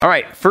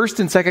right, 1st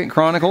and 2nd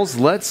Chronicles.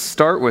 Let's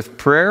start with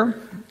prayer,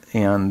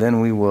 and then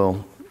we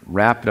will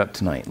wrap it up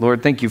tonight.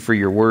 Lord, thank you for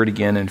your word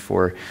again and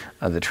for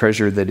the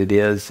treasure that it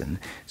is. And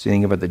so you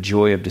think about the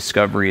joy of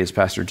discovery, as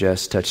Pastor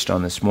Jess touched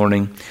on this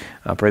morning.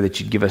 I pray that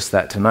you'd give us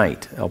that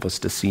tonight. Help us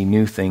to see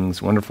new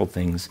things, wonderful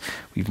things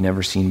we've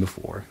never seen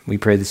before. We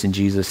pray this in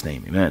Jesus'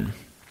 name. Amen.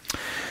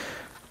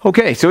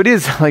 Okay, so it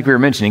is, like we were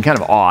mentioning, kind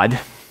of odd,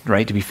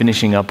 right, to be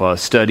finishing up a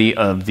study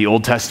of the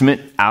Old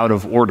Testament out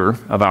of order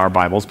of our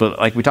Bibles. But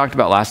like we talked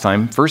about last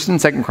time, 1st and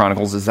 2nd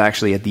Chronicles is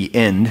actually at the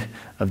end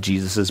of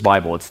Jesus'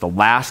 Bible. It's the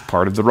last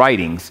part of the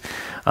writings.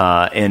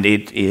 And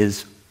it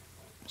is,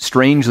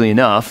 strangely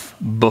enough,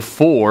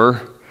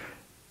 before,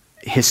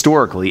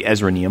 historically,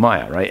 Ezra and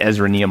Nehemiah, right?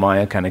 Ezra and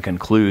Nehemiah kind of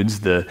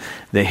concludes the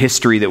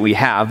history that we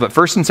have. But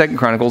 1st and 2nd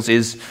Chronicles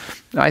is,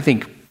 I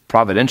think,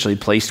 providentially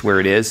placed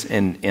where it is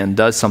and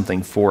does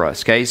something for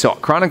us, okay? So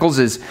Chronicles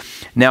is,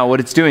 now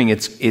what it's doing,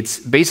 it's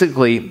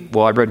basically,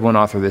 well, I read one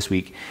author this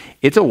week,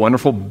 it's a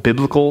wonderful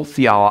biblical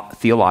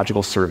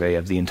theological survey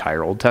of the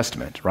entire Old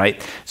Testament,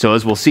 right? So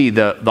as we'll see,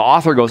 the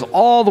author goes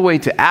all the way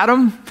to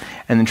Adam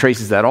and then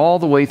traces that all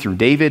the way through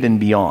David and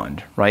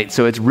beyond, right?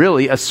 So it's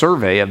really a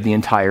survey of the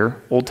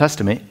entire Old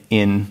Testament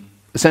in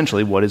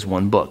essentially what is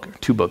one book,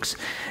 two books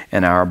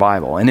in our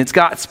Bible. And it's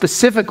got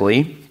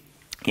specifically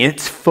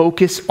its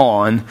focus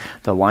on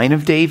the line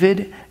of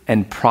David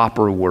and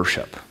proper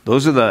worship.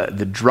 Those are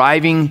the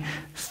driving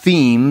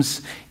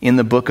themes in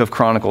the book of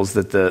Chronicles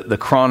that the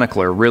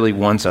chronicler really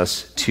wants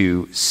us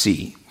to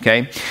see,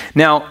 okay?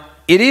 Now,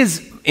 it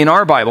is, in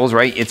our Bibles,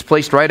 right, it's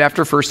placed right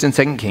after 1st and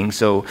 2nd Kings.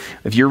 So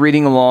if you're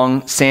reading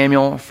along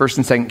Samuel, 1st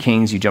and 2nd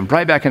Kings, you jump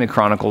right back into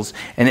Chronicles,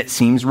 and it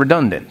seems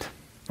redundant.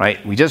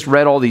 Right? We just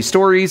read all these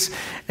stories,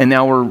 and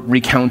now we're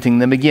recounting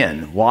them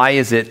again. Why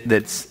is it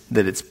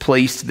that it's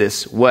placed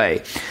this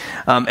way?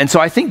 And so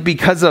I think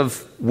because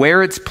of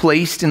where it's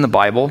placed in the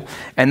Bible,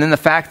 and then the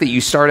fact that you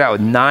start out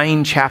with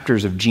 9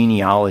 chapters of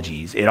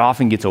genealogies, it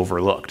often gets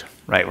overlooked.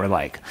 Right? We're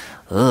like,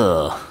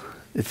 ugh.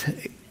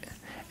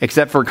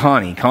 Except for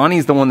Connie.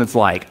 Connie's the one that's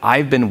like,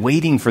 I've been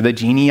waiting for the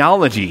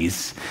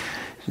genealogies.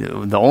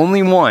 The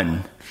only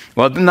one.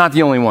 Well, not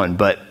the only one,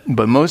 but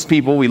most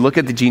people, we look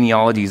at the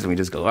genealogies and we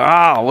just go,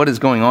 what is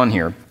going on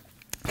here?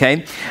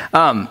 Okay?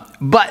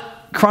 But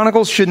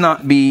Chronicles should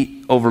not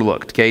be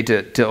overlooked, okay?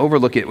 To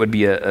overlook it would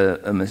be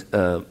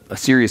a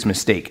serious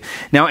mistake.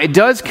 Now, it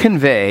does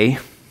convey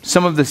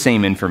some of the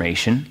same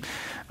information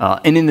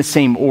and in the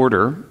same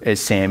order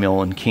as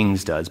Samuel and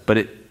Kings does, but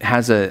it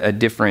has a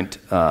different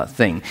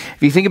thing.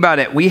 If you think about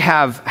it, we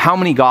have how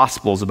many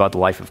Gospels about the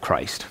life of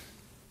Christ?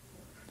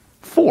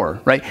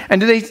 4, right? And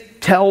do they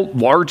tell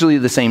largely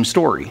the same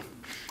story?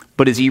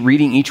 But is he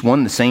reading each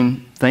one the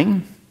same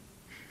thing?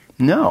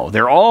 No,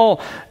 they're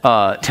all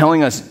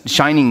telling us,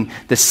 shining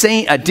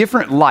a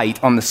different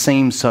light on the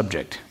same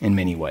subject in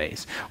many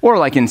ways. Or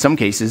like in some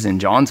cases in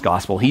John's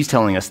gospel, he's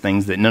telling us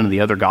things that none of the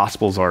other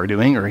gospels are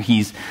doing, or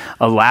he's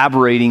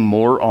elaborating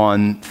more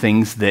on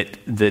things that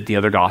the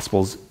other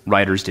gospels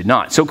writers did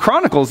not. So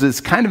Chronicles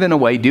is kind of in a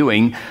way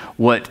doing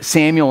what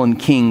Samuel and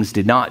Kings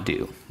did not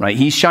do, right?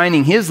 He's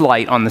shining his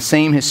light on the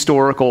same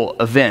historical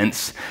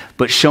events,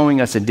 but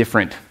showing us a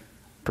different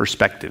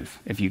perspective,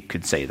 if you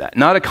could say that.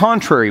 Not a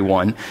contrary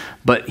one,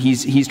 but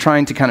he's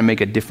trying to kind of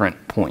make a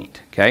different point,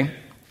 okay?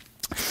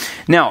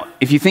 Now,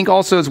 if you think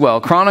also as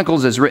well,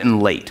 Chronicles is written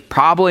late,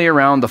 probably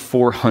around the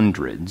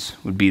 400s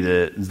would be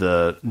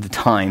the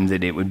time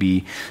that it would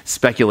be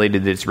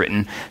speculated that it's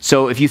written.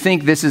 So if you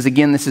think this is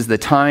the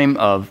time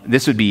of,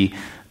 this would be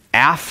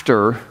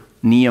after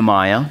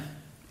Nehemiah,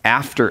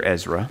 after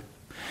Ezra,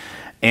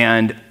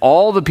 and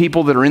all the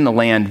people that are in the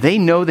land, they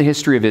know the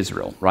history of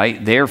Israel,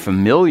 right? They're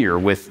familiar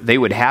with, they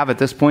would have at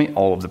this point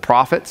all of the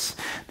prophets.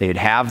 They would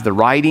have the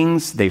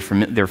writings. They're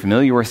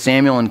familiar with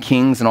Samuel and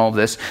Kings and all of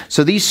this.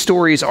 So these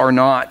stories are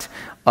not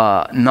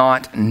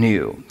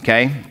new,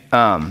 okay?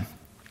 But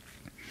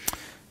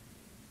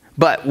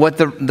what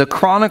the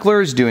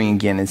chronicler is doing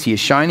again is he is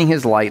shining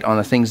his light on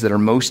the things that are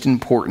most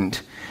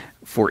important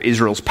for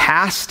Israel's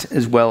past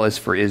as well as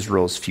for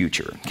Israel's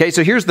future. Okay,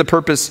 so here's the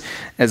purpose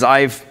as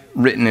I've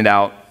written it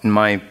out in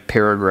my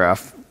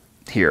paragraph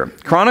here.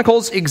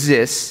 Chronicles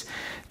exists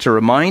to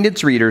remind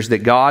its readers that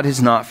God has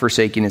not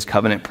forsaken his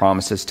covenant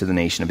promises to the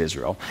nation of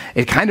Israel.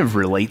 It kind of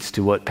relates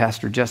to what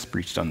Pastor Jess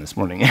preached on this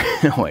morning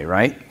in a way,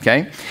 right?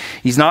 Okay?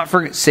 He's not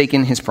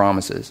forsaken his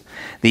promises.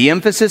 The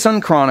emphasis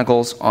on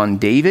Chronicles on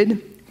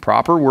David,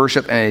 proper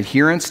worship, and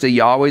adherence to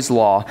Yahweh's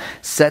law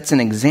sets an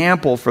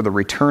example for the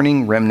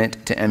returning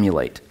remnant to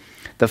emulate.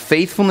 The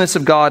faithfulness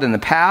of God in the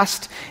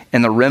past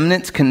and the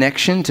remnant's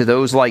connection to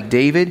those like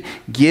David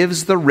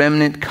gives the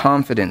remnant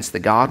confidence that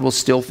God will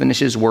still finish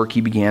his work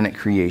he began at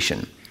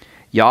creation.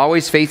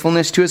 Yahweh's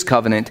faithfulness to his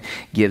covenant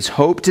gives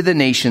hope to the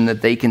nation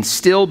that they can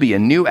still be a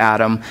new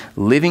Adam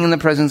living in the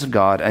presence of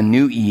God, a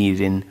new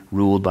Eden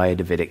ruled by a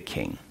Davidic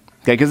king.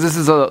 Okay, because this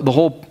is the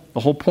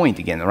whole point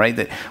again, right?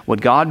 That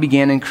what God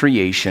began in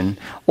creation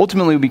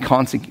ultimately will be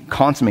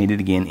consummated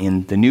again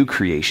in the new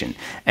creation.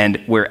 And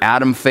where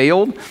Adam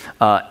failed,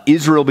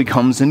 Israel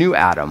becomes the new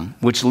Adam,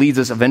 which leads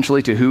us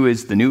eventually to who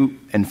is the new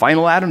and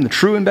final Adam, the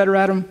true and better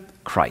Adam?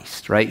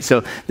 Christ, right?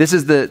 So this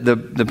is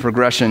the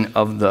progression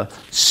of the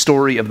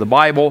story of the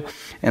Bible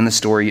and the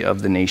story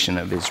of the nation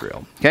of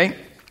Israel, okay?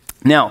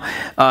 Now,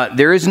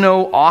 there is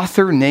no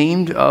author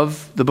named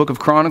of the book of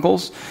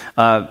Chronicles.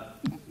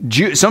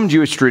 Some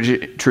Jewish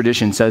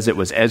tradition says it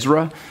was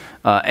Ezra,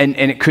 and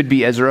it could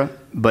be Ezra,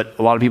 but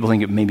a lot of people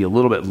think it may be a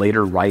little bit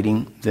later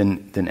writing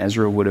than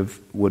Ezra would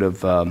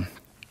have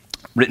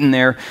written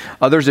there.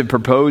 Others have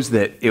proposed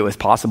that it was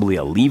possibly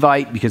a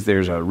Levite because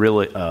there's a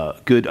really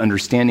good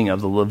understanding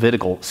of the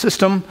Levitical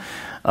system,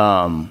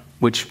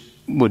 which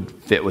would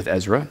fit with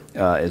Ezra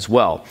as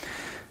well.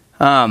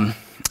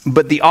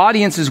 But the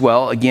audience as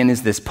well, again,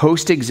 is this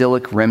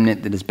post-exilic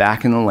remnant that is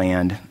back in the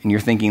land. And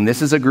you're thinking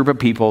this is a group of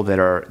people that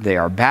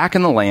are back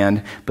in the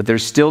land, but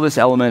there's still this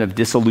element of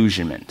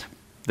disillusionment,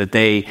 that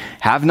they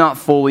have not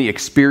fully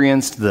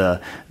experienced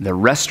the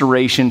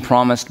restoration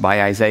promised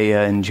by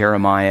Isaiah and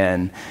Jeremiah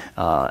and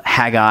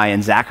Haggai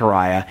and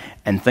Zechariah,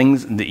 and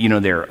things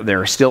that,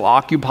 they're still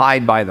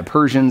occupied by the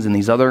Persians and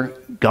these other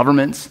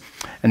governments,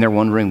 and they're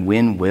wondering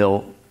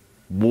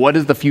what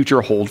does the future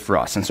hold for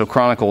us? And so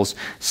Chronicles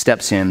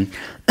steps in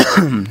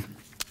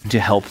to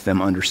help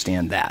them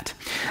understand that.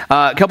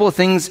 A couple of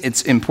things.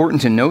 It's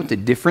important to note the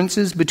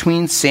differences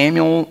between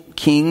Samuel,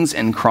 Kings,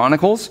 and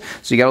Chronicles.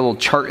 So you got a little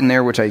chart in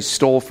there, which I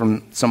stole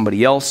from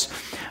somebody else.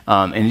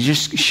 And it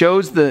just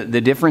shows the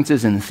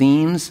differences in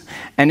themes.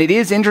 And it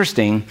is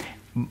interesting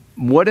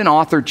what an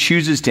author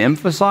chooses to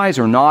emphasize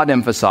or not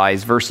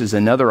emphasize versus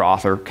another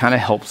author kind of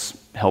helps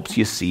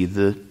you see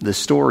the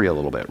story a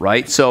little bit,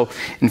 right? So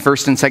in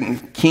 1st and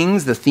 2nd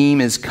Kings, the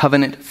theme is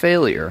covenant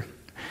failure.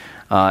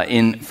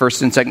 In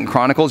 1st and 2nd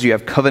Chronicles, you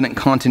have covenant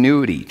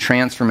continuity,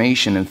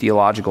 transformation, and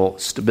theological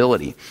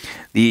stability.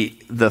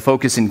 The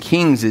focus in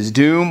Kings is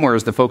doom,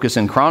 whereas the focus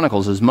in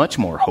Chronicles is much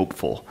more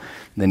hopeful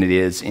than it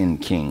is in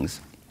Kings.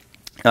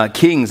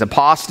 Kings,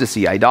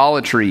 apostasy,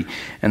 idolatry,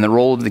 and the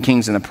role of the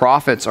kings and the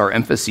prophets are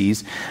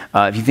emphases.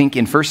 If you think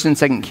in 1st and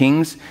 2nd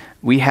Kings,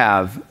 we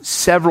have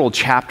several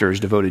chapters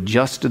devoted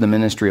just to the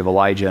ministry of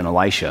Elijah and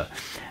Elisha.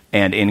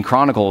 And in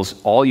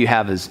Chronicles, all you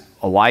have is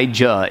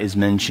Elijah is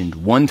mentioned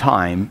one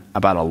time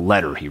about a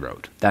letter he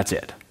wrote. That's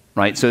it,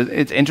 right? So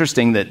it's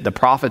interesting that the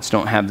prophets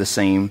don't have the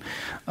same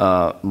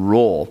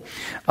role.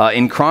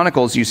 In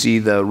Chronicles, you see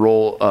the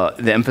role,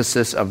 the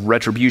emphasis of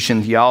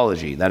retribution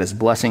theology, that is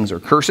blessings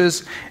or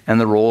curses, and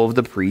the role of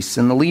the priests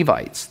and the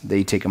Levites.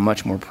 They take a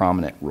much more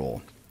prominent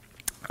role.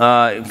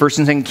 1st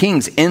and 2nd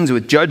Kings ends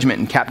with judgment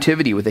and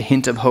captivity with a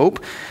hint of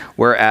hope,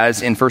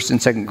 whereas in 1st and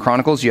 2nd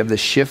Chronicles, you have this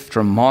shift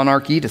from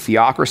monarchy to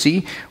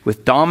theocracy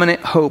with dominant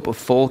hope of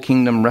full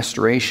kingdom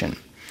restoration.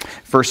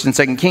 1st and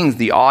 2nd Kings,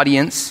 the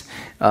audience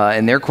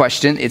and their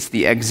question, it's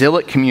the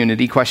exilic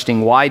community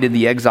questioning why did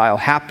the exile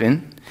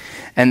happen,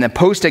 and the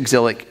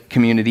post-exilic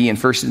community in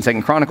 1st and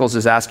 2nd Chronicles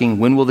is asking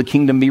when will the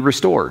kingdom be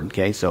restored?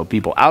 Okay, so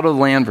people out of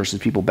the land versus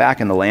people back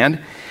in the land.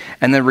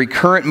 And the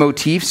recurrent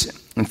motifs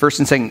in 1st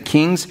and 2nd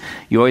Kings,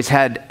 you always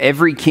had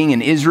every king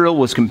in Israel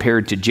was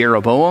compared to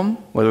Jeroboam,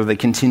 whether they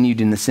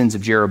continued in the sins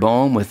of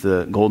Jeroboam with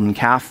the golden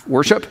calf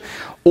worship,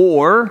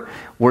 or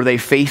were they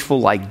faithful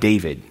like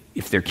David,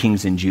 if they're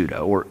kings in Judah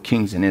or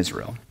kings in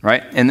Israel,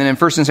 right? And then in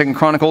 1st and 2nd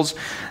Chronicles,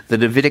 the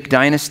Davidic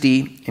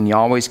dynasty and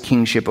Yahweh's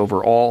kingship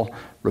over all,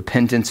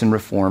 repentance and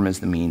reform as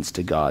the means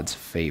to God's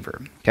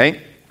favor,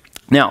 okay?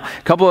 Now,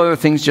 a couple other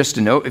things just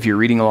to note, if you're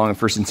reading along in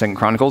 1st and 2nd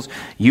Chronicles,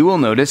 you will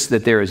notice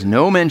that there is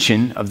no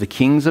mention of the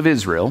kings of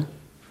Israel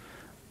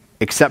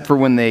except for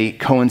when they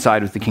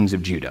coincide with the kings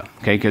of Judah,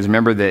 okay? Because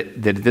remember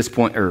that at this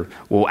point,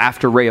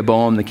 after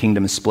Rehoboam, the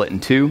kingdom is split in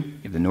two. You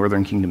have the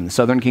northern kingdom and the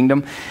southern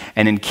kingdom.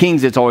 And in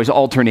Kings, it's always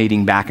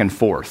alternating back and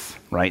forth,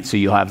 right? So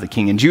you'll have the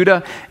king in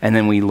Judah, and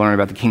then we learn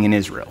about the king in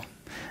Israel.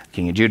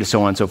 King of Judah,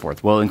 so on and so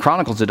forth. Well, in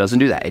Chronicles, it doesn't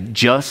do that. It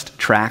just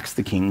tracks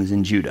the kings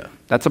in Judah.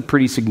 That's a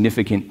pretty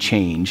significant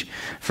change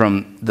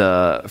from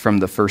the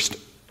first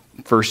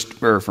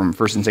or from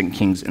 1st and 2nd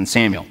Kings and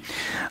Samuel.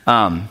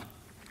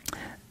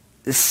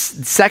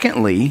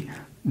 Secondly,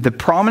 the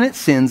prominent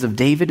sins of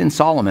David and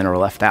Solomon are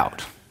left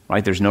out.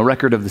 Right? There's no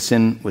record of the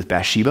sin with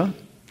Bathsheba.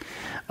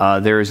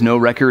 There is no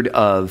record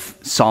of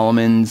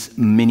Solomon's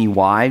many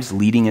wives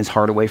leading his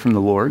heart away from the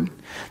Lord.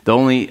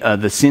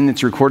 The sin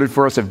that's recorded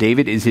for us of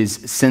David is his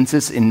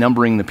census in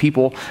numbering the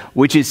people,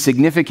 which is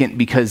significant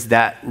because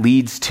that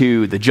leads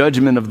to the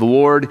judgment of the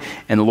Lord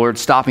and the Lord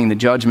stopping the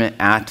judgment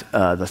at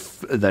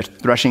the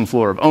threshing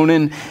floor of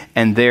Onan.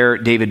 And there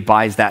David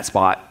buys that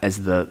spot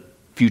as the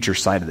future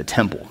site of the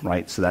temple,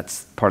 right? So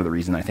that's part of the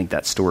reason I think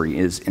that story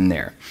is in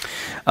there.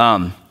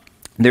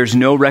 There's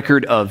no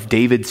record of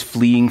David's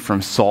fleeing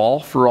from Saul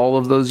for all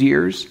of those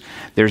years.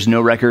 There's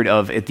no record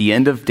of, at the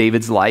end of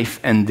David's life,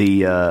 and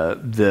the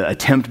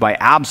attempt by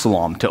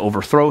Absalom to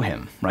overthrow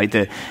him,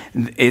 right?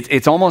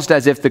 It's almost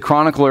as if the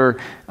chronicler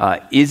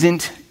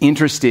isn't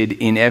interested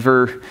in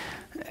ever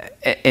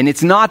and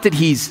it's not that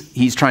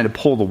he's trying to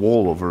pull the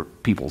wool over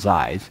people's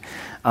eyes,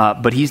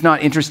 but he's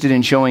not interested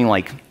in showing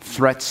like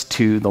threats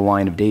to the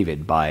line of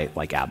David by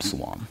like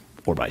Absalom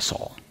or by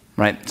Saul,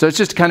 right? So it's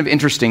just kind of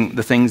interesting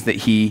the things that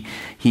he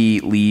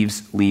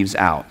leaves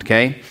out.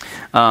 Okay.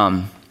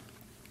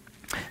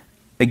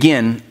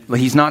 Again,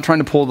 he's not trying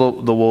to pull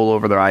the wool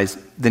over their eyes.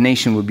 The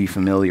nation would be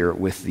familiar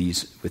with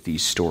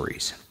these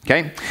stories.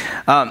 Okay.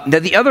 Now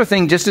the other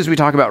thing, just as we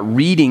talk about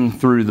reading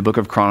through the book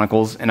of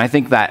Chronicles, and I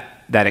think that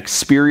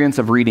experience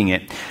of reading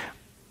it,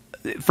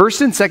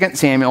 1st and 2nd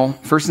Samuel,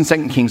 1st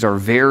and 2nd Kings are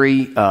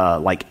very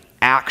like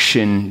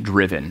action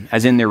driven,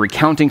 as in they're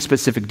recounting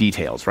specific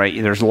details,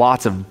 right? There's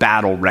lots of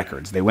battle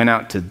records. They went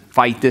out to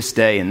fight this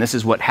day, and this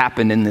is what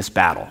happened in this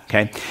battle.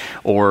 Okay.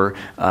 Or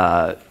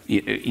I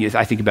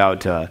think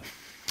about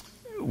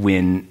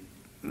when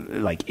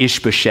like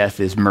Ishbosheth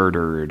is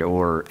murdered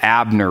or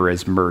Abner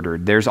is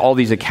murdered. There's all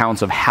these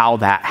accounts of how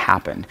that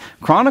happened.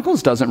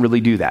 Chronicles doesn't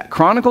really do that.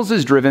 Chronicles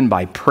is driven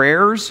by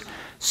prayers,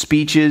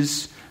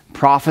 speeches,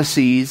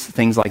 prophecies,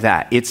 things like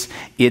that.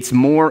 It's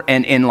more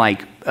and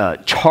like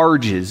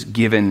charges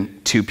given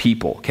to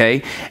people,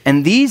 okay?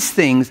 And these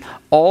things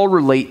all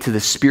relate to the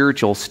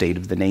spiritual state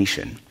of the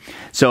nation.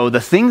 So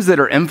the things that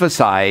are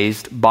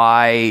emphasized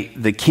by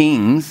the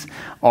kings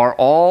are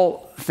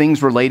all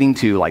things relating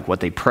to like what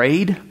they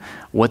prayed,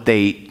 what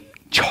they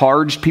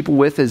charged people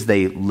with as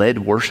they led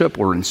worship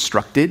or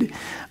instructed.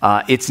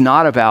 It's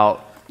not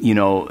about,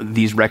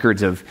 these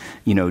records of,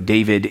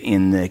 David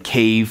in the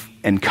cave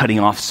and cutting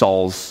off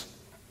Saul's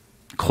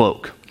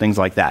cloak, things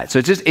like that. So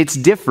it's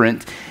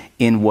different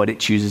in what it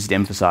chooses to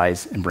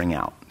emphasize and bring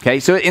out. Okay,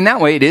 so in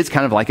that way, it is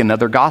kind of like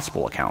another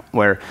gospel account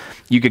where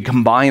you could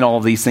combine all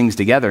of these things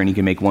together and you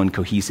can make one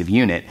cohesive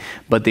unit.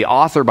 But the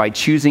author, by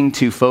choosing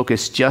to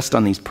focus just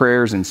on these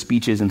prayers and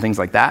speeches and things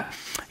like that,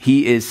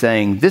 he is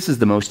saying this is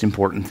the most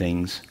important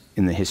things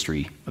in the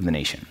history of the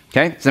nation.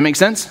 Okay, does that make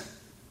sense?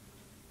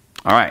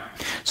 All right,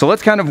 so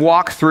let's kind of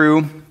walk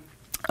through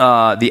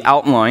the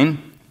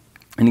outline.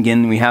 And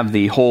again, we have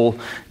the whole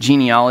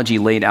genealogy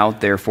laid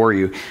out there for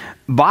you.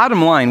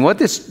 Bottom line, what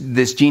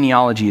this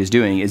genealogy is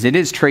doing is it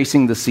is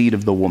tracing the seed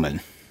of the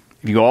woman.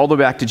 If you go all the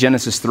way back to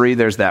Genesis 3,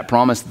 there's that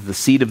promise that the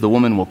seed of the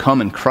woman will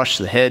come and crush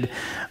the head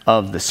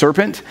of the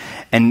serpent.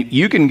 And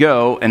you can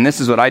go, and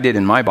this is what I did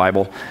in my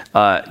Bible,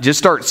 just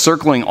start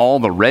circling all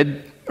the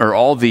red, or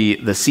all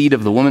the seed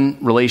of the woman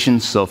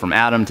relations. So from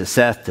Adam to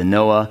Seth to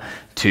Noah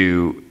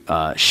to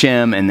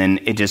Shem, and then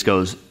it just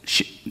goes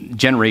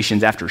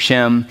generations after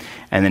Shem,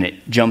 and then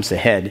it jumps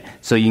ahead.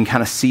 So you can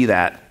kind of see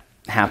that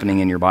happening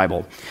in your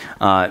Bible.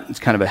 It's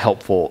kind of a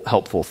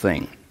helpful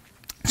thing.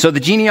 So the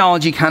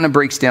genealogy kind of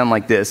breaks down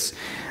like this.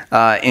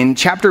 In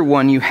chapter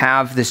 1, you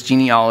have this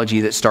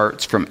genealogy that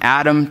starts from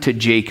Adam to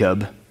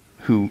Jacob,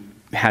 who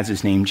has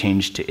his name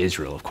changed to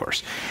Israel, of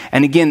course.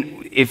 And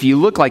again, if you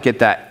look like at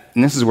that,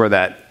 and this is where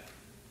that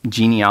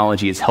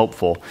genealogy is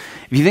helpful.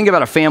 If you think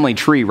about a family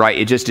tree, right,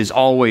 it just is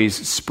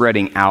always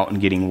spreading out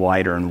and getting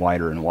wider and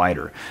wider and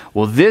wider.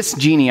 Well, this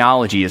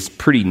genealogy is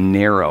pretty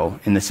narrow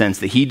in the sense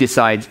that he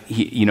decides,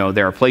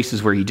 there are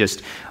places where he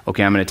just,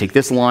 okay, I'm going to take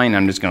this line,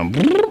 I'm just going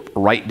to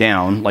write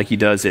down, like he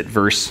does at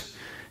verse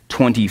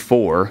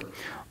 24,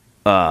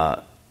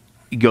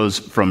 it goes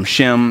from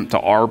Shem to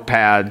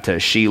Arpad to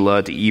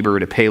Shelah to Eber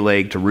to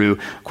Peleg to Reu.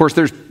 Of course,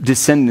 there's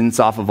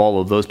descendants off of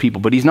all of those people,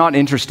 but he's not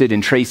interested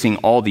in tracing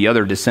all the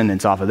other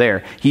descendants off of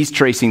there. He's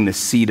tracing the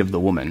seed of the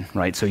woman,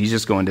 right? So he's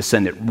just going to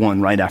send it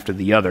one right after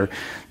the other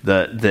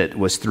that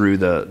was through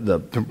the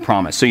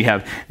promise. So you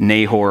have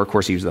Nahor, of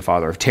course, he was the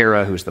father of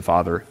Terah, who's the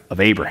father of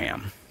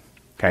Abraham.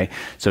 Okay,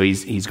 so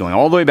he's going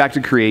all the way back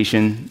to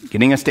creation,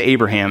 getting us to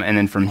Abraham, and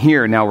then from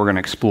here, now we're going to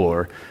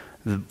explore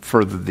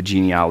further the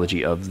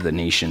genealogy of the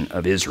nation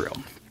of Israel.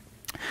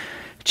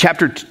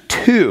 Chapter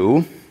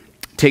 2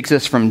 takes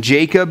us from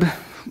Jacob,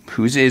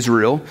 who's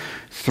Israel,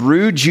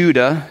 through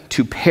Judah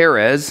to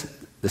Perez,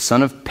 the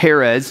son of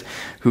Perez,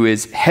 who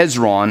is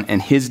Hezron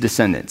and his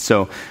descendants.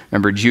 So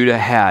remember, Judah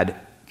had,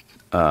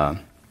 who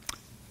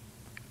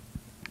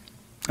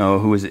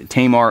was it?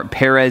 Tamar,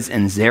 Perez,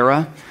 and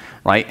Zerah,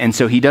 right? And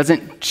so he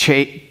doesn't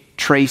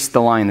trace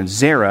the line of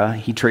Zerah,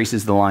 he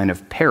traces the line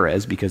of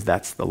Perez because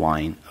that's the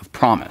line of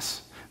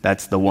promise.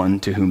 That's the one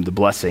to whom the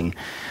blessing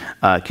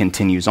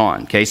continues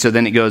on. Okay, so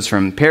then it goes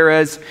from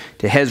Perez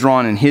to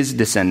Hezron and his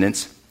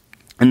descendants.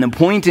 And the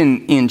point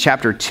in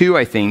chapter 2,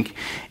 I think,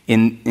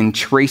 in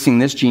tracing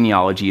this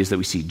genealogy is that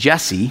we see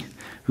Jesse,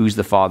 who's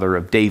the father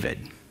of David,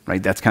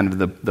 right? That's kind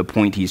of the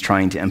point he's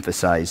trying to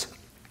emphasize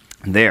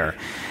there.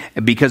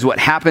 Because what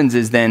happens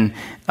is then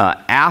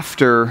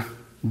after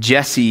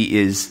Jesse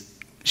is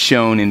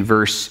shown in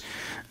verse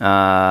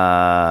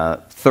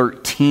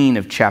 13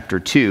 of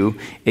chapter 2,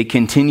 it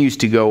continues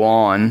to go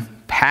on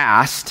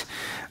past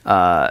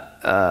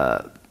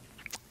and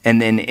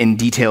then in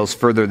details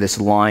further this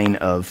line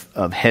of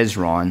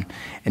Hezron,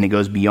 and it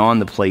goes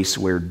beyond the place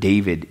where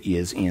David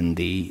is in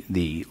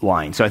the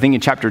line. So I think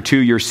in chapter 2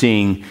 you're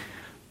seeing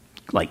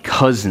like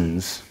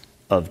cousins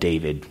of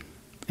David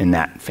in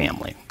that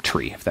family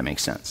tree, if that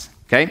makes sense.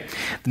 Okay?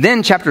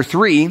 Then chapter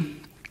 3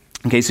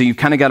 Okay, so you've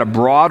kind of got a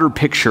broader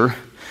picture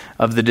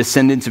of the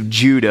descendants of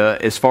Judah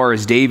as far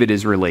as David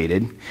is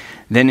related.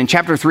 Then in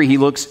chapter 3, he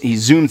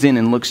zooms in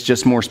and looks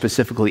just more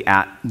specifically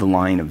at the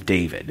line of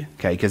David,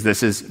 okay, because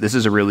this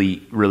is a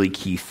really, really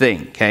key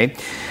thing, okay?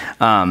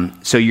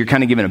 So you're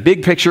kind of given a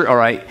big picture. All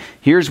right,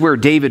 here's where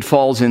David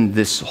falls in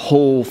this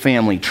whole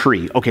family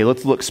tree. Okay,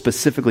 let's look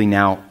specifically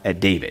now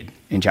at David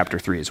in chapter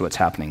 3 is what's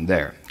happening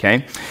there,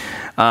 okay?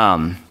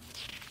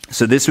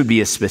 So this would be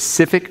a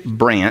specific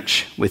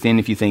branch within,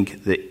 if you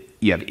think that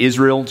you have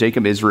Israel,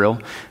 Jacob, Israel,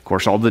 of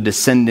course, all the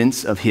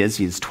descendants of he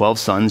has 12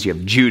 sons. You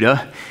have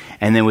Judah,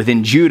 and then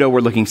within Judah, we're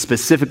looking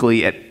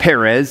specifically at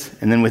Perez,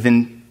 and then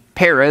within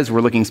Perez,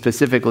 we're looking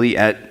specifically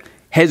at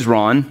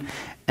Hezron,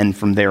 and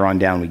from there on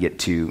down, we get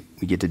to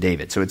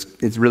David. So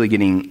it's really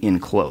getting in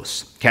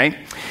close, okay?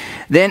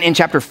 Then in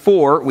chapter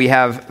 4, we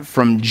have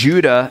from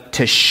Judah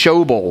to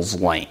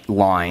Shobal's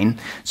line.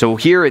 So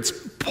here it's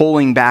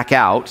pulling back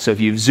out. So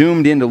if you've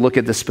zoomed in to look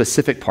at the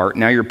specific part,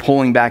 now you're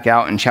pulling back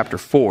out in chapter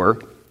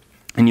 4,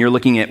 and you're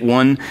looking at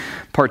one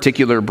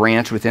particular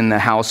branch within the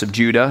house of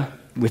Judah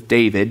with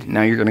David.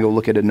 Now you're going to go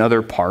look at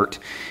another part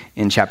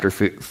in chapter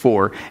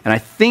 4. And I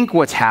think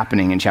what's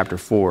happening in chapter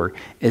 4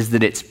 is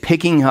that it's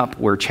picking up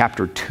where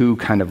chapter 2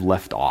 kind of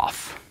left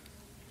off,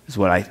 is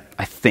what I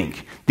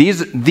think.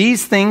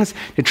 These things,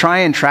 to try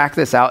and track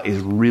this out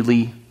is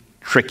really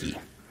tricky.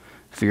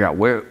 Figure out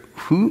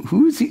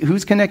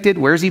who's connected,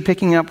 where's he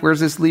picking up, where's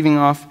this leaving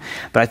off.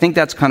 But I think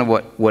that's kind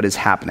of what is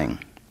happening.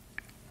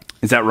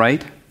 Is that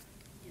right?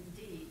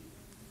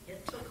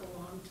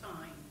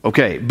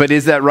 Okay, but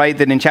is that right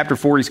that in chapter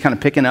 4 he's kind of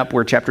picking up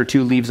where chapter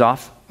 2 leaves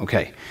off?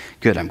 Okay,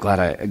 good. I'm glad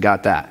I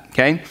got that.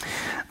 Okay.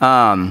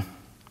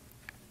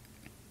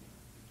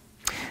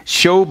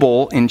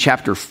 Shobal in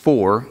chapter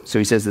 4, so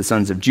he says the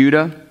sons of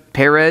Judah,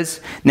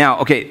 Perez. Now,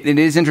 okay, it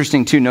is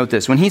interesting to note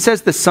this. When he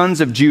says the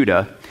sons of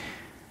Judah,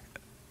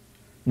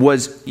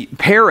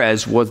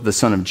 Perez was the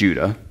son of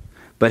Judah,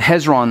 but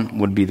Hezron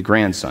would be the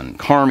grandson,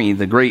 Carmi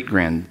the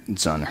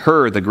great-grandson,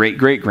 Hur the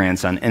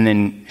great-great-grandson, and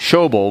then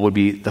Shobal would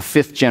be the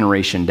 5th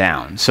generation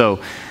down.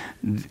 So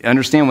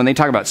understand when they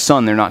talk about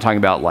son, they're not talking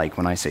about like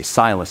when I say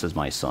Silas is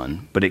my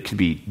son, but it could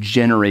be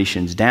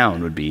generations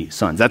down would be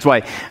sons. That's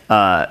why,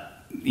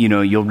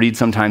 you'll read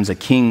sometimes a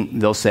king,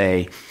 they'll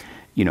say,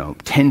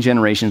 10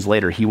 generations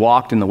later, he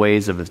walked in the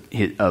ways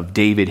of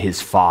David,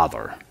 his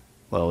father.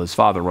 Well, his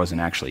father wasn't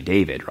actually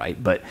David,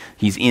 right? But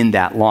he's in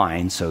that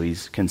line, so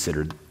he's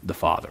considered the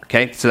father,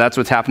 okay? So that's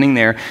what's happening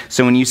there.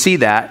 So when you see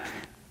that,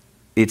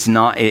 it's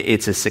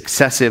a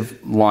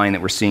successive line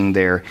that we're seeing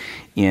there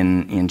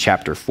in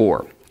chapter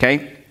 4,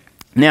 okay?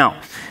 Now,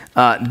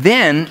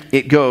 then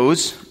it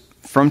goes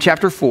from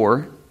chapter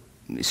 4,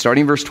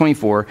 starting verse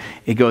 24,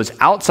 it goes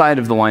outside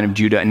of the line of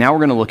Judah, and now we're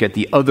going to look at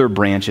the other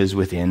branches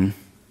within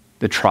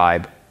the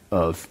tribe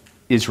of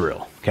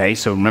Israel. Okay,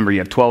 so remember you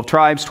have 12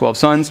 tribes, 12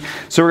 sons.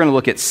 So we're going to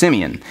look at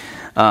Simeon.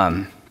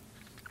 And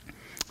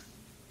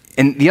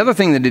the other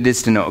thing that it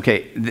is to know,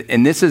 okay,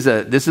 and this is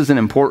an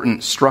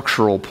important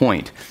structural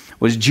point.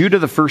 Was Judah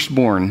the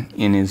firstborn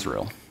in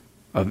Israel?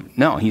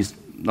 No, he's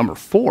number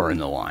 4 in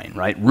the line,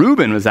 right?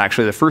 Reuben was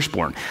actually the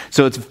firstborn.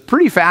 So it's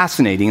pretty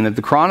fascinating that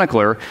the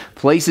chronicler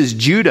places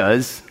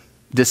Judah's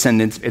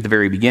descendants at the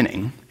very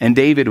beginning and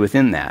David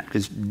within that,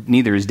 because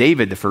neither is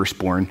David the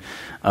firstborn.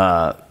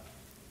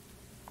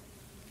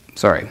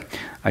 Sorry,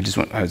 I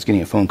was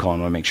getting a phone call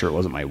and I want to make sure it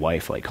wasn't my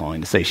wife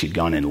calling to say she'd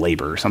gone in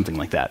labor or something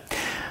like that.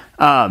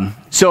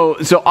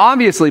 So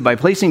obviously by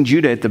placing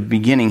Judah at the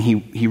beginning,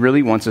 he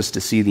really wants us to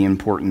see the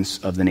importance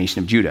of the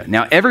nation of Judah.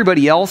 Now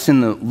everybody else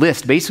in the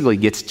list basically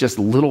gets just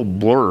little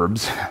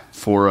blurbs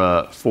for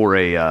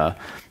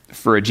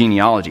a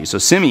genealogy. So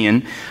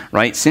Simeon,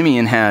 right?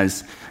 Simeon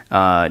has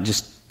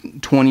just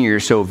 20 or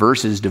so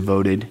verses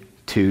devoted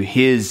to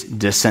his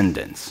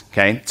descendants.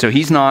 Okay, so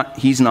he's not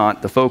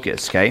the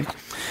focus. Okay.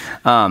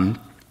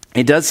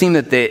 It does seem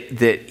that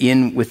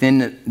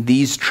within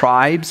these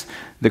tribes,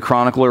 the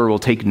chronicler will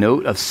take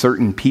note of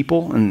certain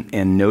people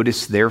and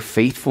notice their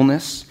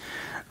faithfulness.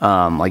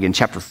 Like in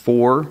chapter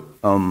 4,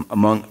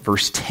 among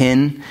verse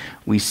 10,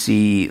 we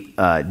see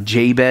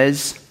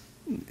Jabez,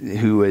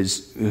 who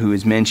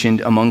is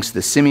mentioned amongst the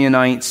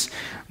Simeonites.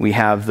 We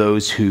have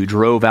those who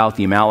drove out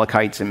the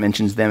Amalekites. It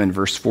mentions them in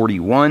verse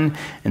 41,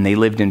 and they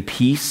lived in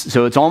peace.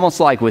 So it's almost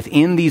like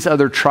within these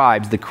other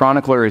tribes, the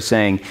chronicler is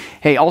saying,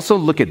 hey, also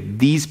look at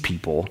these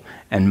people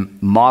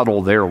and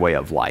model their way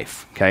of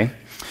life, okay?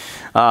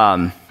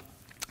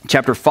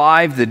 Chapter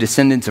 5, the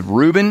descendants of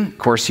Reuben. Of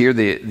course, here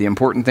the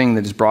important thing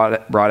that is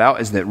brought out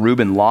is that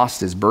Reuben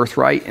lost his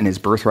birthright, and his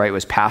birthright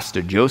was passed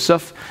to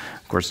Joseph.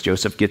 Of course,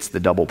 Joseph gets the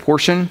double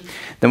portion.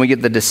 Then we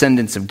get the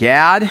descendants of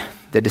Gad,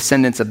 the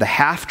descendants of the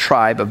half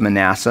tribe of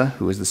Manasseh,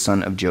 who is the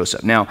son of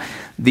Joseph. Now,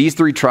 these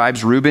 3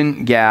 tribes,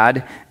 Reuben,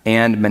 Gad,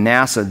 and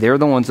Manasseh, they're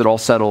the ones that all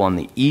settle on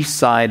the east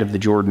side of the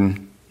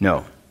Jordan.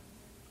 No.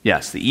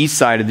 Yes, the east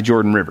side of the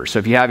Jordan River. So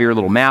if you have your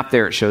little map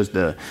there, it shows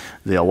the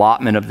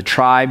allotment of the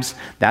tribes.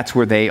 That's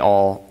where they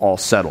all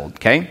settled,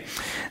 okay?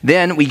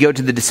 Then we go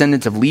to the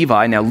descendants of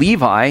Levi. Now,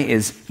 Levi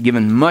is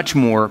given much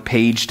more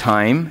page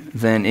time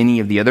than any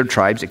of the other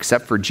tribes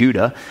except for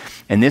Judah.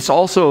 And this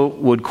also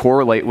would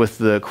correlate with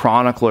the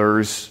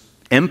chronicler's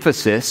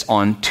emphasis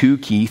on two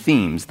key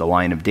themes, the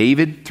line of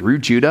David through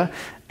Judah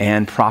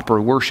and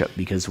proper worship.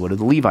 Because what do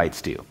the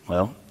Levites do?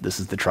 Well, this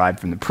is the tribe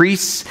from the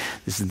priests.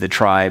 This is the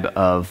tribe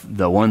of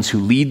the ones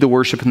who lead the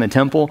worship in the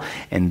temple.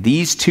 And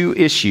these two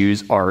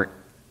issues are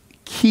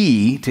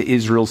key to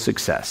Israel's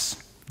success.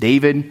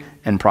 David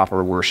and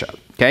proper worship.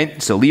 Okay,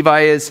 so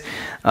Levi is,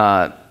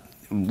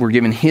 we're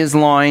given his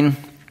line.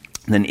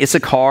 Then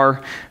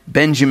Issachar,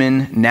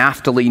 Benjamin,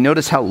 Naphtali.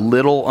 Notice how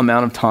little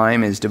amount of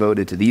time is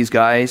devoted to these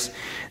guys.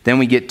 Then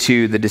we get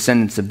to the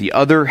descendants of the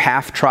other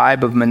half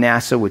tribe of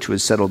Manasseh, which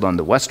was settled on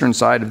the western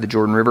side of the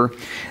Jordan River.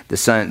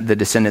 The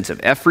descendants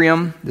of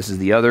Ephraim. This is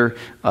the other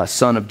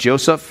son of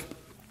Joseph.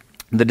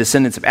 The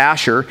descendants of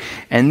Asher.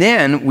 And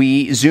then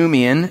we zoom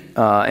in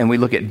and we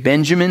look at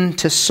Benjamin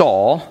to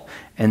Saul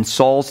and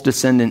Saul's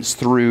descendants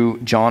through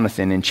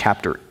Jonathan in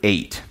chapter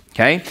 8.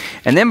 Okay?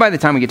 And then by the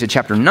time we get to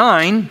chapter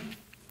 9,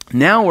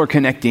 now we're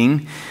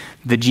connecting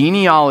the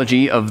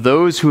genealogy of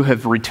those who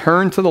have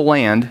returned to the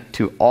land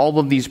to all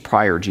of these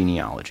prior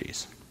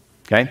genealogies.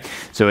 Okay?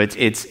 So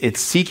it's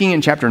seeking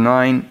in chapter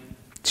 9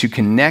 to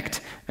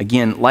connect,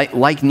 again,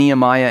 like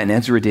Nehemiah and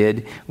Ezra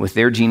did with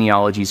their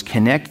genealogies,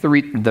 connect the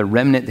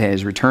remnant that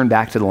has returned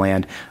back to the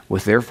land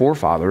with their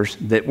forefathers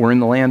that were in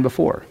the land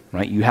before.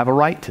 Right? You have a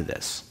right to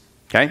this.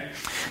 Okay?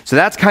 So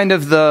that's kind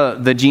of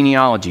the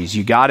genealogies.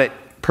 You got it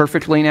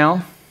perfectly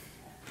now?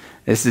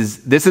 This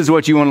is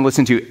what you want to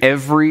listen to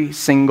every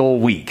single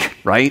week,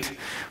 right?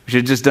 We should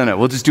have just done it.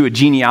 We'll just do a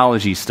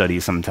genealogy study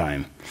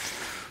sometime.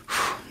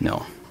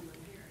 No.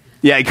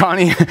 Yeah,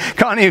 Connie,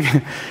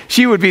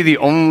 she would be the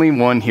only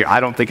one here. I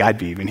don't think I'd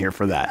be even here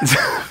for that.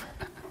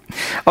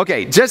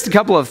 Okay, just a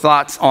couple of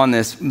thoughts on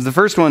this. The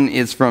first one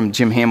is from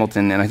Jim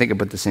Hamilton, and I think I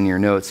put this in your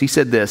notes. He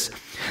said this: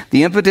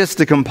 the impetus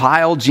to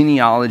compile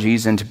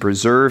genealogies and to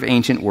preserve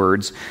ancient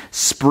words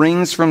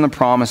springs from the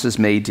promises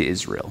made to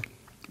Israel.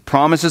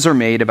 Promises are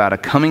made about a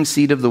coming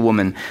seed of the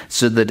woman,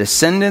 so the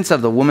descendants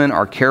of the woman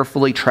are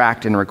carefully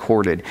tracked and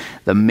recorded.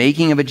 The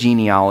making of a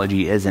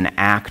genealogy is an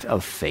act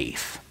of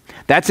faith.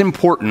 That's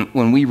important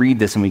when we read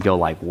this and we go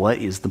like, what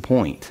is the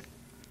point?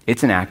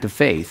 It's an act of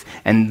faith.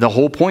 And the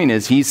whole point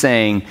is he's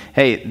saying,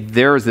 hey,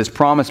 there is this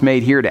promise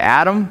made here to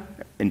Adam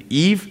and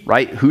Eve,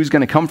 right? Who's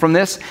going to come from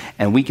this?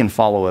 And we can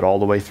follow it all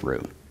the way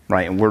through,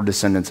 right? And we're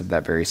descendants of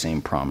that very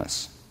same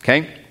promise,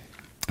 okay?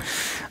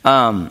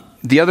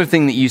 The other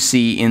thing that you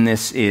see in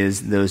this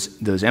is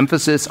those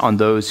emphasis on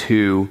those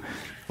who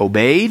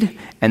obeyed,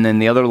 and then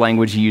the other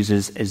language he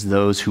uses is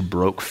those who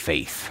broke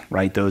faith,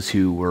 right? Those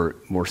who were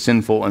more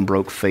sinful and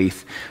broke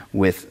faith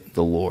with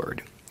the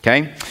Lord.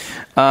 Okay?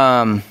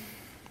 All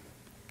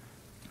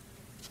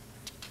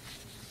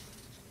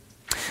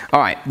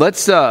right,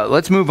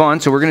 let's move on.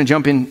 So we're going to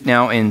jump in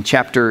now in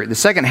the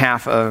second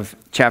half of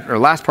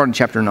last part of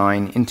chapter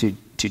 9 into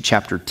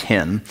chapter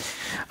 10.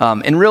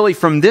 And really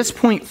from this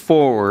point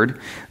forward,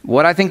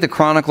 what I think the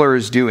chronicler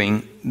is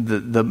doing,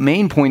 the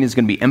main point is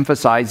going to be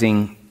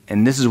emphasizing,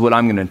 and this is what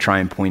I'm going to try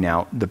and point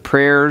out, the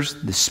prayers,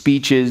 the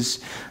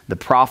speeches, the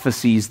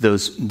prophecies,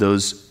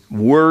 those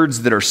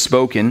words that are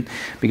spoken,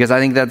 because I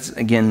think that's,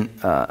 again,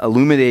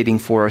 illuminating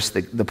for us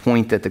the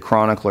point that the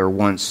chronicler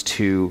wants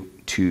to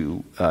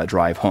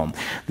drive home.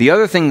 The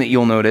other thing that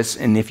you'll notice,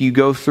 and if you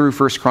go through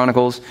 1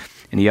 Chronicles,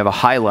 and you have a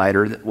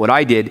highlighter, what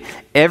I did,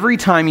 every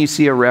time you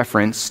see a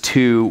reference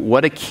to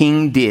what a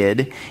king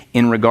did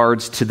in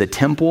regards to the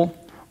temple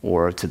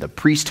or to the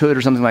priesthood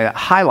or something like that,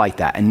 highlight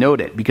that and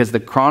note it, because the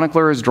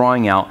chronicler is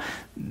drawing out,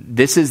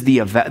 this is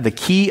the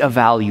key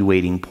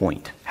evaluating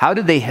point. How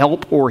did they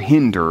help or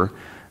hinder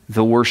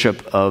the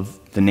worship of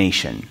the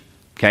nation?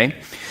 Okay?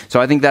 So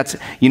I think that's,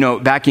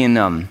 back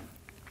in...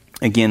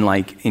 Again,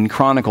 like in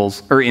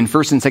Chronicles, or in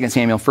 1st and 2nd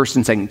Samuel, 1st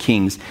and 2nd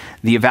Kings,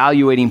 the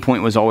evaluating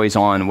point was always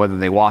on whether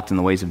they walked in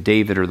the ways of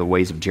David or the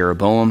ways of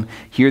Jeroboam.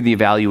 Here, the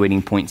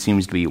evaluating point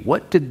seems to be,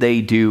 what did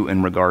they do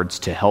in regards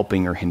to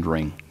helping or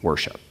hindering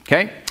worship?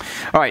 Okay?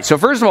 All right, so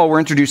first of all, we're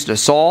introduced to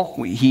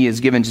Saul. He is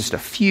given just a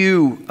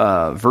few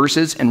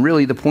verses, and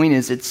really the point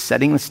is it's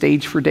setting the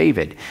stage for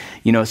David.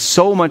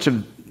 So much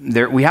of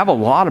we have a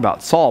lot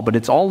about Saul, but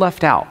it's all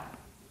left out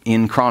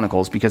in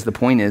Chronicles, because the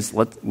point is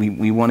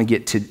we want to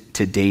get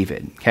to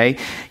David. Okay,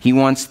 he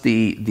wants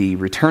the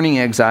returning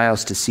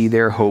exiles to see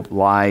their hope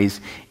lies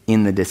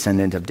in the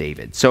descendant of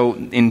David. So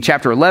in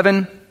chapter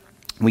 11,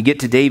 we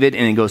get to David,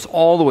 and it goes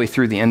all the way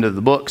through the end of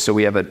the book. So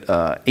we have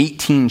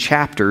 18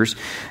 chapters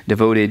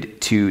devoted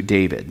to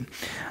David.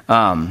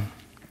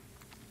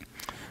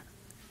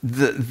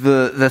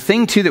 The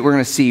thing too that we're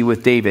going to see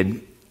with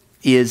David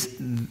is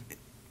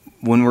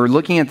when we're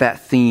looking at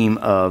that theme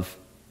of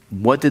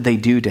what did they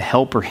do to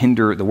help or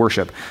hinder the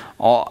worship?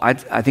 I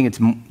think it's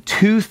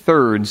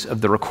 2/3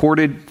 of the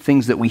recorded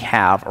things that we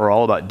have are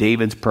all about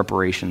David's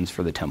preparations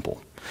for the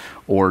temple,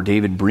 or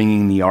David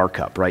bringing the ark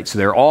up, right? So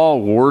they're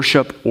all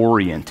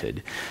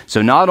worship-oriented.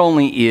 So not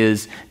only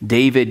is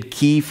David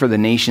key for the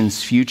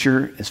nation's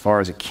future as far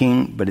as a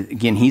king, but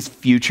again, he's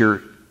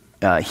future.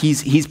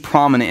 He's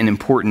prominent and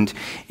important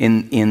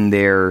in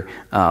their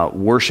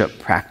worship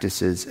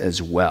practices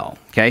as well.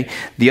 Okay.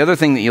 The other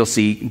thing that you'll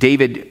see,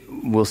 David,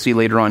 we'll see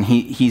later on,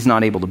 he's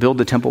not able to build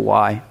the temple.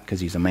 Why?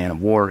 Because he's a man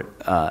of war.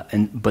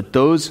 But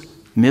those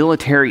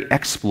military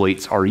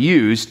exploits are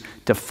used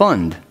to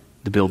fund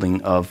the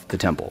building of the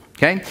temple.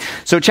 Okay.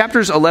 So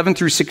chapters 11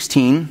 through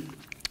 16.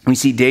 We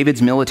see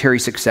David's military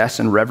success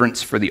and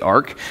reverence for the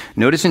ark.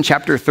 Notice in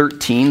chapter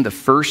 13, the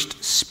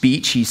first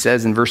speech, he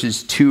says in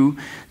verses 2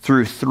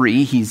 through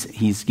 3,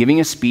 he's giving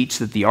a speech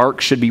that the ark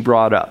should be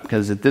brought up.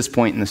 Because at this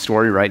point in the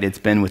story, right, it's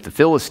been with the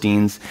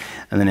Philistines,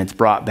 and then it's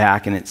brought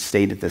back and it's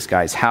stayed at this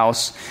guy's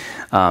house.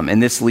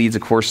 And this leads,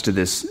 of course, to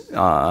this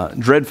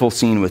dreadful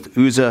scene with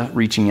Uzzah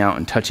reaching out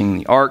and touching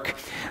the ark.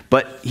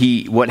 But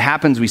what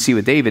happens, we see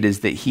with David, is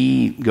that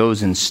he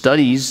goes and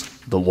studies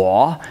the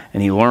law,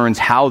 and he learns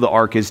how the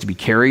ark is to be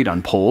carried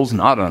on poles,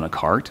 not on a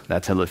cart.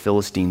 That's how the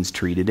Philistines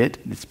treated it.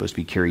 It's supposed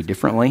to be carried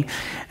differently.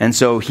 And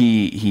so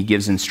he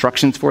gives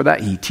instructions for that.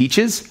 He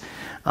teaches,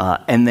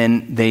 and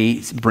then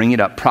they bring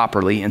it up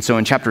properly. And so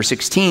in chapter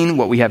 16,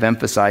 what we have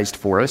emphasized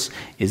for us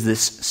is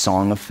this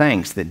song of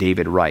thanks that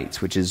David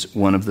writes, which is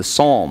one of the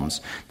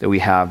psalms that we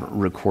have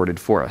recorded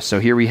for us. So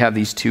here we have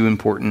these two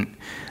important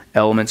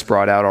elements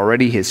brought out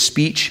already, his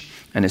speech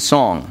and his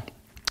song.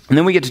 And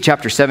then we get to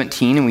chapter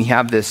 17, and we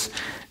have this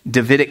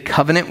Davidic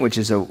covenant, which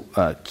is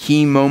a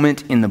key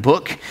moment in the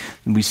book.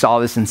 We saw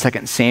this in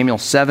 2 Samuel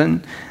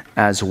 7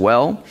 as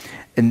well.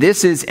 And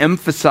this is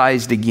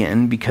emphasized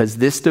again because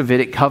this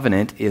Davidic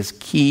covenant is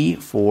key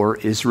for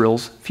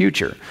Israel's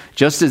future.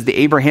 Just as the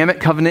Abrahamic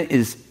covenant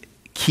is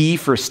key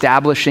for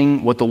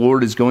establishing what the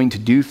Lord is going to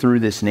do through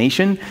this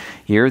nation,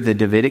 here the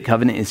Davidic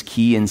covenant is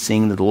key in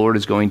seeing that the Lord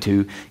is going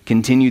to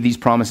continue these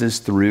promises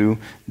through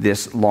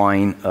this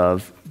line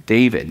of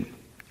David.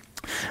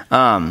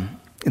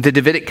 The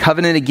Davidic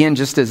covenant, again,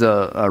 just as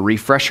a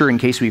refresher in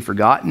case we've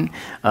forgotten,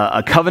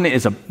 a covenant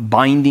is a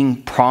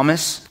binding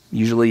promise,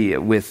 usually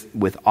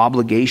with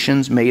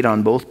obligations made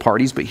on both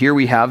parties. But here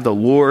we have the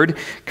Lord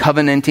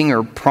covenanting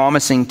or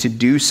promising to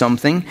do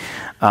something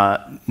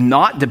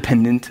not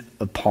dependent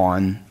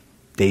upon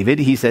David.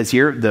 He says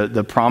here,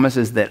 the promise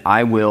is that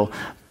I will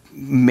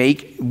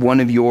make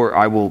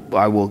I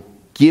will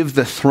give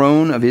the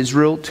throne of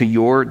Israel to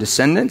your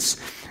descendants.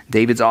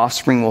 David's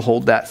offspring will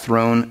hold that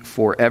throne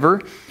forever.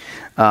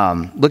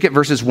 Look at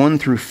verses 1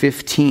 through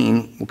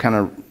 15. We'll kind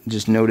of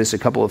just notice a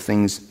couple of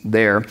things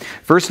there.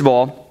 First of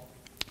all,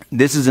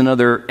 this is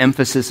another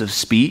emphasis of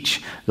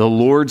speech. The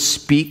Lord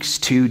speaks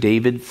to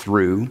David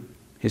through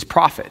his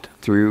prophet,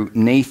 through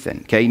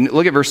Nathan. Okay,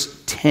 look at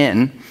verse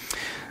 10.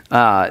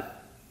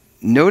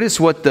 Notice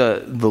what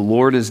the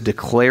Lord is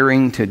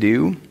declaring to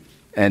do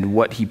and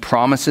what he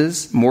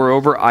promises.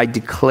 Moreover, I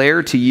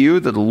declare to you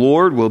that the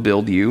Lord will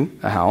build you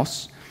a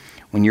house.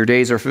 When your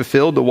days are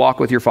fulfilled to walk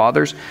with your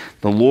fathers,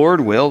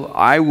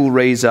 I will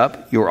raise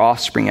up your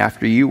offspring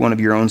after you, one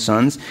of your own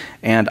sons,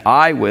 and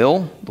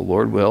the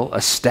Lord will,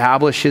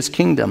 establish his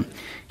kingdom.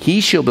 He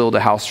shall build a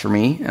house for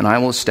me, and I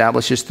will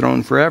establish his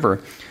throne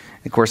forever.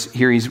 Of course,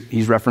 here he's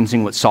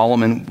referencing what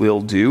Solomon will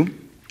do.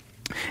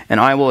 And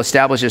I will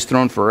establish his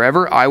throne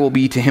forever. I will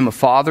be to him a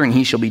father, and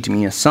he shall be to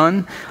me a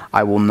son.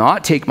 I will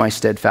not take my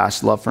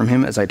steadfast love from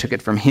him as I took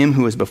it from him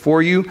who is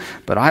before you,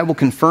 but I will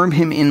confirm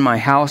him in my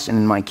house and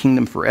in my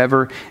kingdom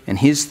forever, and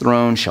his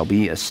throne shall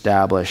be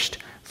established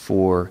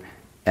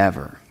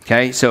forever.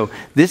 Okay, so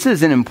this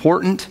is an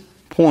important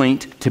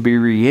point to be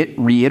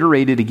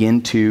reiterated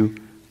again to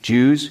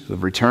Jews who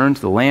have returned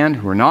to the land,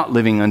 who are not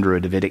living under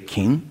a Davidic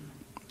king,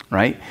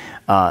 right?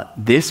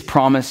 This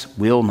promise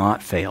will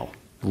not fail.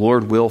 The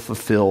Lord will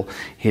fulfill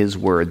his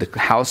word. The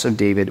house of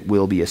David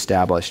will be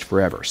established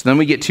forever. So then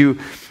we get to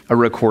a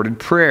recorded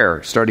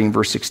prayer, starting in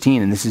verse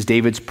 16. And this is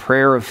David's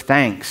prayer of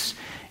thanks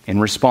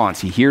in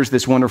response. He hears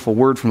this wonderful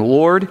word from the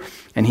Lord,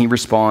 and he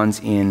responds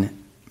in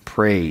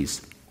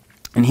praise.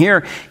 And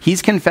here,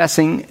 he's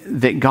confessing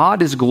that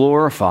God is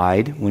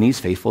glorified when he's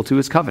faithful to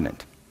his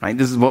covenant. Right?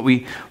 This is what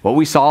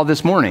we saw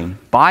this morning.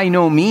 By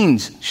no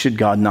means should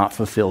God not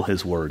fulfill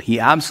his word. He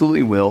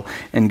absolutely will,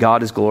 and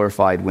God is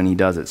glorified when he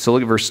does it. So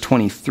look at verse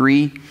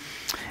 23.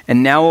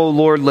 And now, O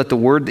Lord, let the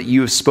word that you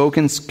have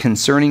spoken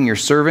concerning your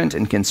servant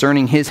and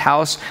concerning his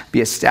house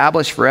be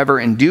established forever,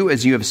 and do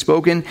as you have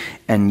spoken,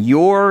 and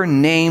your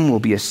name will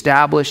be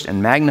established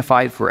and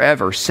magnified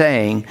forever,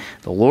 saying,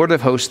 the Lord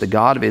of hosts, the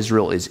God of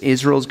Israel, is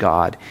Israel's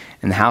God,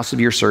 and the house of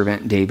your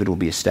servant David will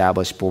be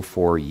established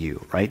before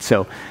you. Right?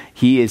 So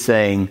he is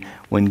saying,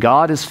 when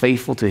God is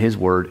faithful to his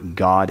word,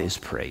 God is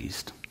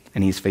praised,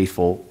 and he's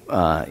faithful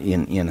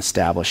in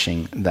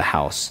establishing the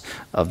house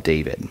of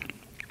David.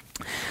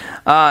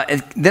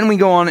 Then we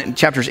go on in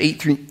chapters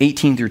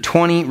 18 through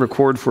 20,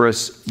 record for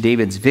us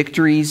David's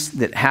victories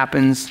that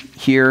happens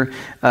here.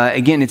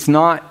 Again, it's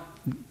not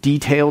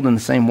detailed in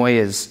the same way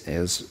as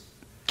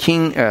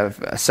 1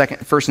 and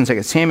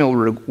 2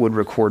 Samuel would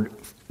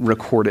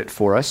record it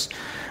for us.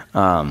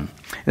 Then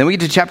we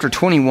get to chapter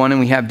 21, and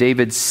we have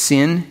David's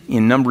sin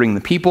in numbering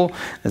the people.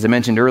 As I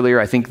mentioned earlier,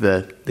 I think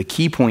the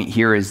key point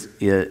here is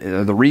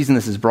the reason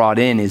this is brought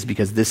in is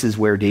because this is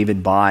where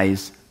David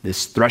buys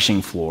this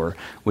threshing floor,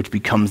 which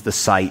becomes the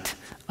site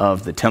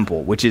of the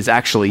temple, which is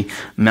actually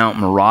Mount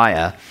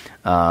Moriah,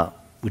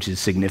 which is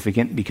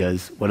significant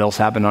because what else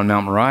happened on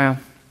Mount Moriah?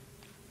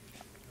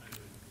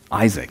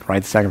 Isaac,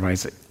 right?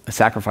 The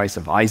sacrifice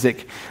of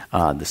Isaac,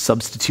 the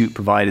substitute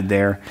provided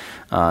there.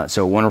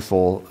 So a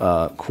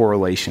wonderful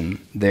correlation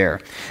there.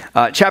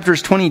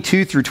 Chapters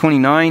 22 through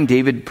 29,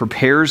 David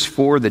prepares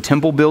for the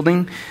temple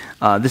building.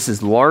 This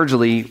is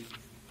largely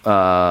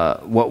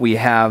what we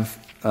have,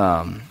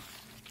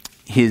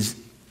 his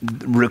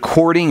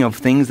recording of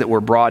things that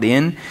were brought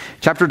in.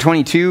 Chapter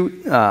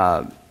 22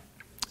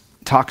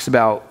 talks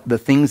about the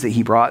things that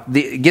he brought.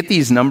 Get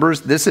these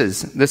numbers. This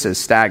is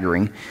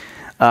staggering.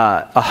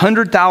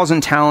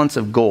 100,000 talents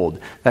of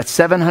gold. That's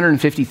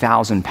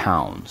 750,000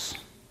 pounds.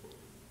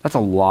 That's a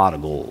lot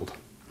of gold,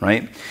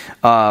 right?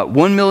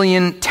 1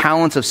 million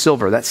talents of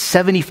silver. That's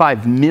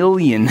 75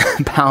 million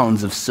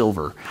pounds of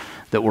silver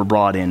that were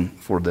brought in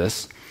for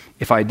this.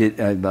 I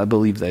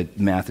believe that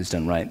math is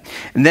done right.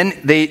 And then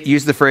they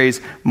use the phrase,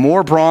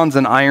 more bronze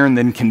and iron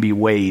than can be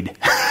weighed.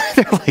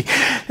 They're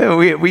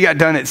like, we got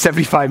done at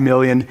 75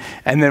 million,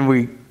 and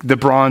then the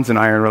bronze and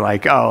iron were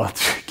like, oh,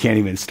 can't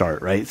even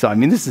start, right? So, I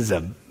mean, this is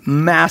a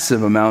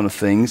massive amount of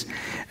things.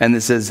 And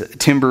it says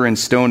timber and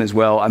stone as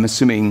well. I'm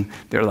assuming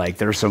they're like,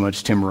 there's so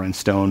much timber and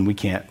stone, we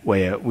can't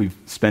weigh it. We've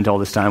spent all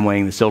this time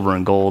weighing the silver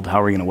and gold.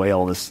 How are we going to weigh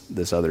all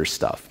this other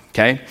stuff?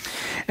 Okay.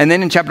 And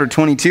then in chapter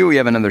 22, we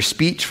have another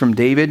speech from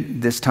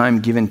David, this time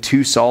given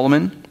to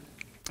Solomon.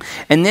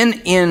 And then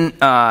in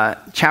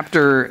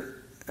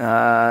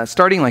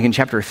starting like in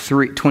chapter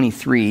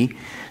 23,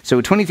 so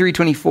 23,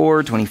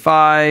 24,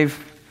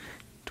 25,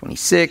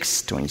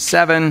 26,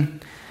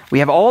 27, we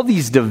have all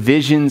these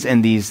divisions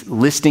and these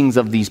listings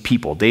of these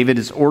people. David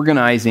is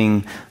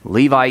organizing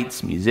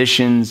Levites,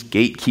 musicians,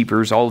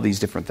 gatekeepers, all of these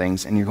different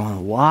things. And you're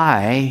going,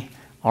 why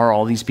are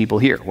all these people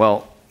here?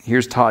 Well,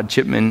 here's Todd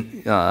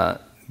Chipman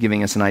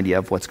giving us an idea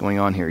of what's going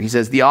on here. He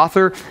says, the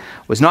author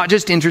was not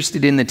just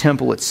interested in the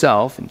temple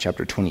itself in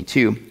chapter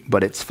 22,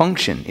 but its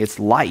function, its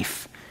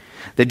life.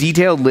 The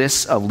detailed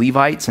lists of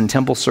Levites and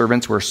temple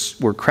servants were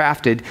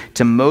crafted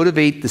to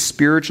motivate the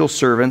spiritual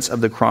servants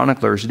of the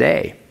chronicler's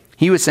day.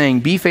 He was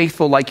saying, be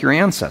faithful like your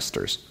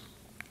ancestors.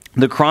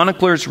 The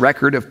chronicler's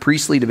record of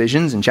priestly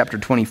divisions in chapter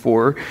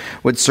 24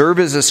 would serve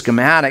as a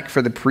schematic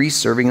for the priests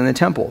serving in the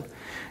temple.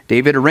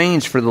 David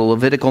arranged for the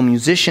Levitical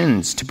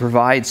musicians to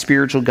provide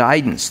spiritual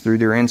guidance through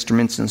their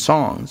instruments and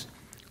songs.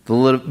 The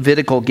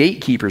Levitical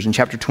gatekeepers in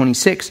chapter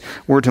 26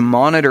 were to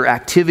monitor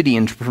activity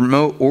and to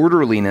promote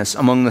orderliness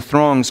among the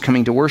throngs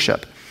coming to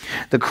worship.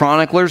 The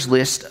chronicler's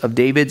list of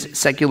David's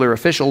secular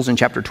officials in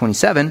chapter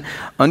 27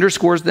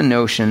 underscores the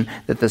notion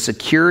that the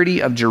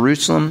security of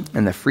Jerusalem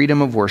and the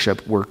freedom of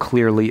worship were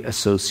clearly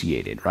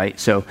associated, right?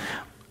 So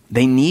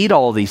they need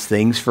all these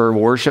things for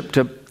worship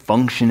to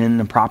function in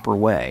the proper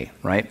way,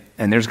 right?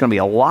 And there's going to be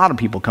a lot of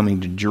people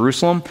coming to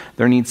Jerusalem.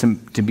 There needs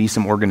to be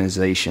some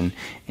organization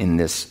in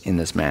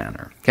this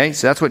manner. Okay,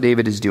 so that's what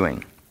David is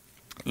doing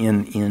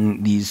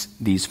in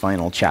these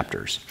final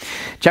chapters.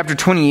 Chapter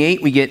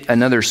 28, we get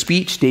another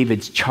speech,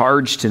 David's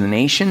charge to the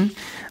nation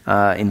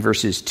in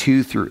verses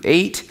 2 through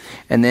 8.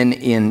 And then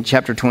in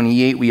chapter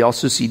 28, we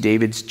also see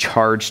David's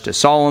charge to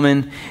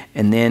Solomon.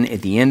 And then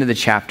at the end of the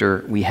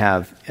chapter, we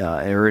have,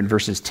 or in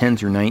verses 10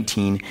 through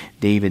 19,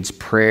 David's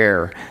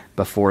prayer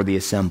before the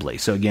assembly.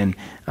 So again,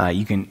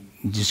 you can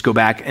just go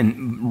back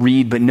and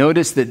read, but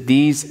notice that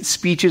these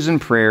speeches and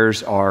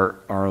prayers are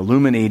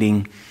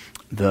illuminating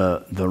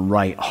the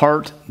right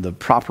heart, the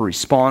proper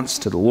response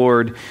to the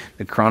Lord.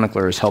 The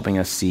chronicler is helping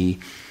us see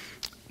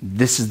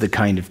this is the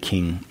kind of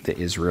king that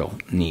Israel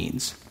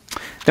needs.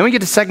 Then we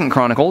get to 2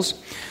 Chronicles,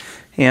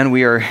 and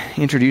we are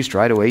introduced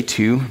right away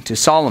to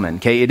Solomon.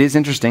 Okay, it is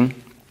interesting.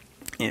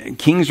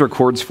 Kings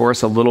records for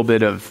us a little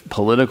bit of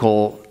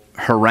political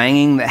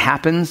haranguing that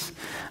happens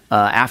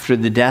after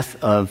the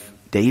death of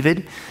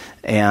David,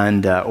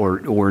 and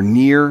or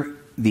near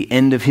the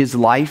end of his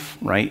life,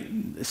 right?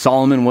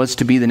 Solomon was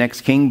to be the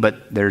next king,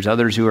 but there's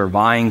others who are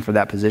vying for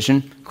that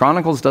position.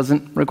 Chronicles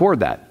doesn't record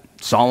that.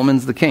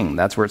 Solomon's the king.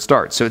 That's where it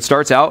starts. So it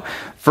starts out,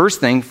 first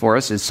thing for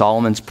us is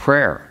Solomon's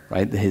prayer,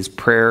 right? His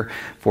prayer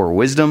for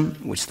wisdom,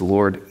 which the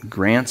Lord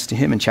grants to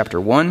him in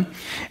chapter 1.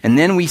 And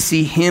then we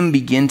see him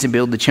begin to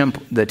build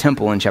the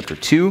temple in chapter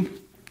 2.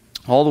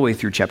 All the way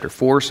through chapter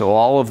 4. So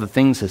all of the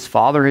things his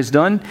father has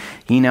done,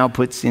 he now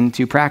puts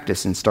into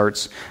practice and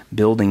starts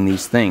building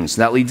these things.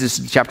 So that leads us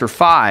to chapter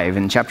 5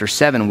 and chapter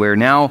 7, where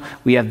now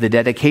we have the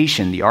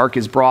dedication. The ark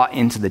is brought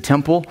into the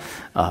temple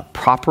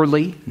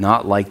properly,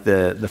 not like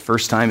the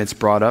first time it's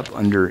brought up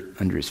under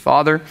his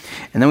father.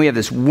 And then we have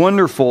this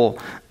wonderful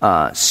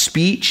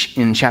speech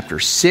in chapter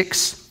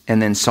 6,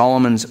 and then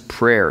Solomon's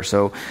prayer.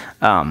 So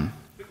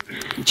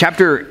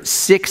chapter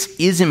 6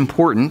 is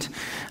important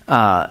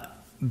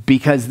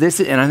because this,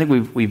 and I think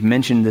we've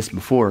mentioned this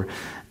before,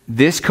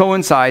 this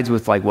coincides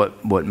with like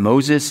what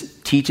Moses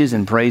teaches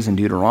and prays in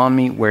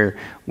Deuteronomy, where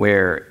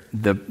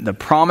the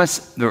promise,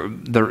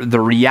 the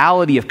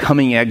reality of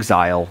coming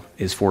exile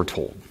is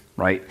foretold,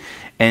 right?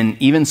 And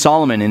even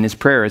Solomon in his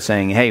prayer is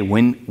saying, hey,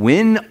 when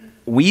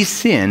we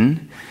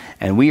sin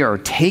and we are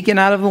taken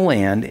out of the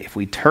land, if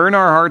we turn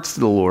our hearts to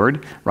the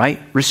Lord,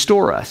 right,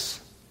 restore us.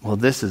 Well,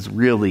 this is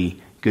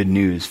really good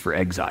news for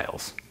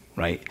exiles,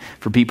 right?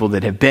 For people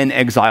that have been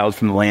exiled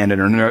from the land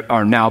and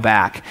are now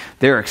back,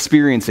 they're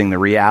experiencing the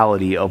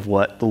reality of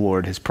what the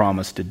Lord has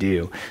promised to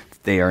do.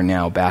 They are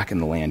now back in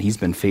the land. He's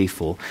been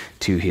faithful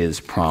to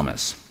his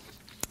promise.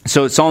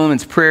 So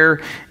Solomon's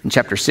prayer in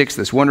chapter 6,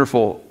 this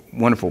wonderful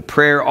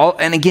prayer.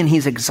 And again,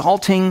 he's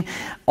exalting.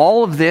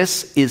 All of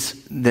this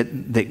is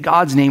that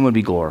God's name would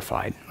be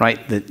glorified, right?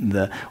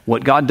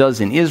 What God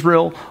does in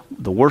Israel,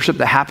 the worship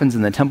that happens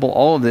in the temple,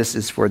 all of this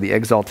is for the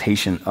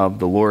exaltation of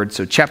the Lord.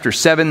 So chapter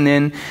 7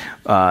 then,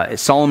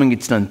 Solomon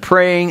gets done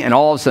praying, and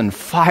all of a sudden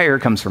fire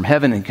comes from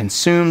heaven and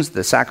consumes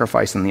the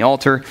sacrifice on the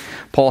altar.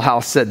 Paul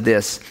House said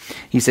this.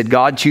 He said,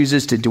 God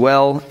chooses to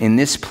dwell in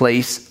this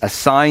place, a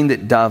sign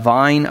that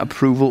divine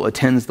approval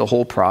attends the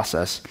whole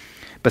process.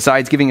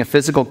 Besides giving a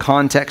physical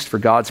context for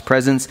God's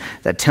presence,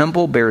 the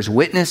temple bears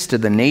witness to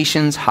the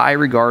nation's high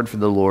regard for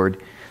the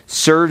Lord,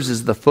 serves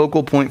as the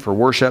focal point for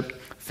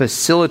worship,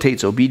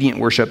 facilitates obedient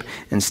worship,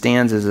 and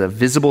stands as a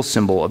visible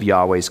symbol of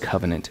Yahweh's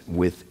covenant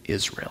with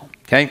Israel.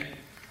 Okay?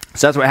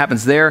 So that's what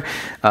happens there.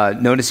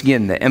 Notice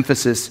again the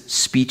emphasis,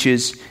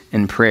 speeches,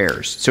 and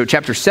prayers. So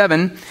chapter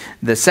 7,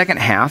 the second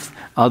half,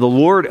 the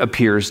Lord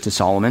appears to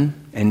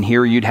Solomon, and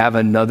here you'd have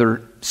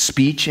another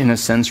speech in a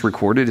sense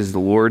recorded as the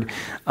Lord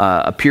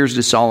appears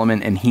to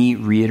Solomon, and he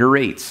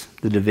reiterates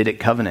the Davidic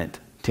covenant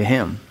to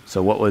him.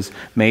 So what was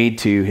made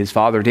to his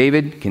father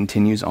David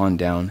continues on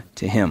down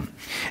to him.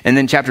 And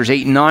then chapters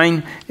 8 and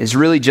 9 is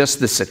really just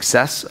the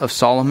success of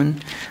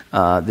Solomon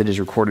that is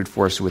recorded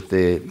for us with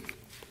the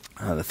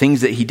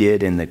things that he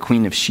did and the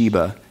Queen of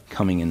Sheba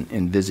coming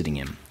and visiting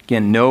him.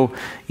 Again,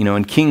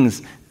 in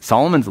Kings,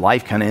 Solomon's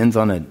life kind of ends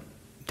on a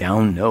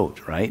down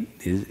note, right?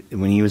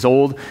 When he was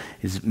old,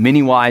 his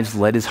many wives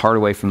led his heart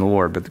away from the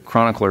Lord, but the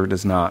chronicler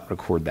does not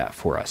record that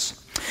for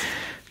us.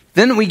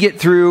 Then we get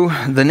through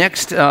the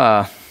next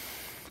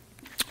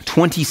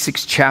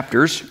 26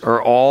 chapters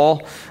are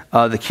all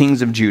the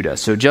kings of Judah.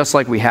 So just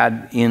like we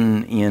had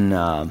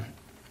in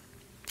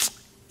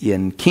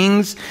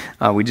Kings,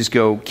 we just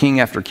go king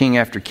after king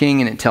after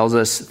king, and it tells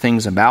us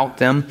things about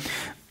them.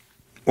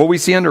 What we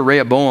see under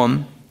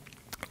Rehoboam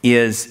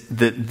is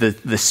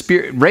the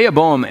spirit.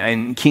 Rehoboam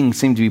and King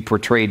seem to be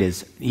portrayed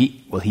as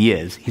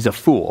he's a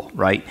fool,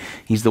 right?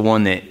 He's the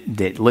one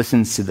that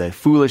listens to the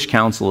foolish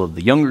counsel of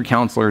the younger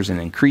counselors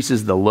and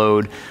increases the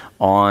load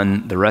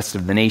on the rest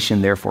of the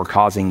nation, therefore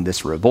causing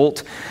this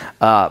revolt.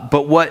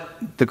 But what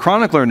the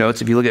chronicler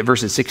notes, if you look at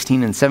verses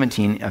 16 and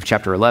 17 of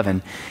chapter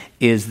 11,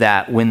 is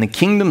that when the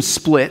kingdom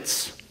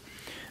splits,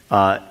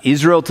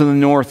 Israel to the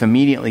north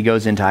immediately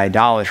goes into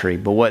idolatry.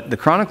 But what the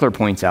chronicler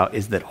points out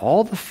is that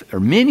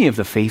many of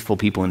the faithful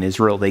people in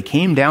Israel, they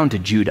came down to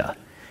Judah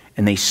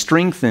and they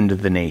strengthened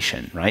the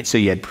nation, right? So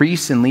you had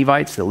priests and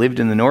Levites that lived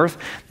in the north.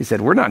 They said,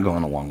 we're not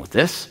going along with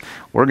this.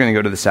 We're going to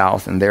go to the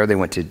south. And there they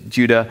went to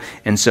Judah.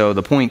 And so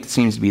the point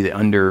seems to be that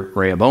under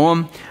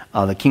Rehoboam,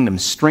 the kingdom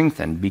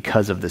strengthened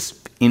because of this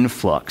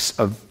influx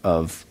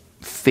of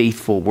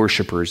faithful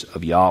worshipers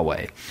of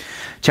Yahweh.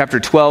 Chapter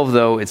 12,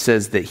 though, it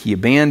says that he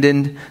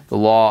abandoned the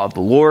law of the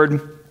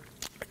Lord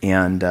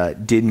and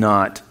did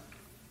not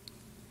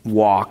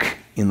walk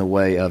in the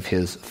way of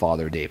his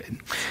father David.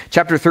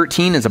 Chapter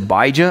 13 is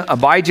Abijah.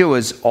 Abijah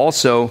was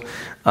also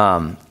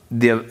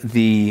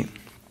the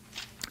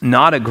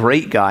not a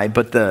great guy,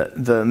 but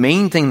the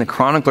main thing the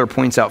chronicler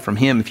points out from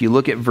him, if you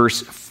look at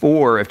verse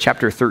 4 of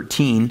chapter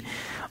 13,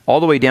 all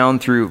the way down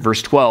through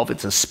verse 12,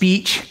 it's a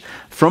speech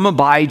from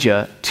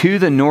Abijah to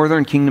the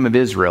northern kingdom of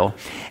Israel.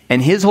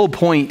 And his whole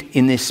point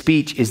in this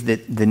speech is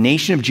that the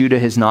nation of Judah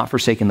has not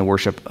forsaken the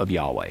worship of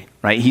Yahweh,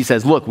 right? He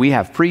says, look, we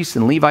have priests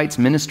and Levites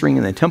ministering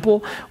in the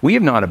temple. We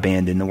have not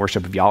abandoned the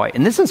worship of Yahweh.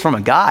 And this is from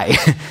a guy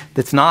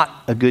that's not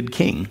a good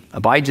king.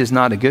 Abijah is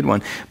not a good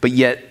one. But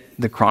yet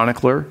the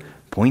chronicler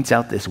points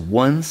out this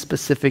one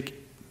specific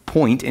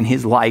point in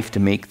his life to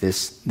make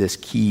this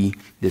key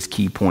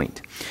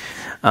point.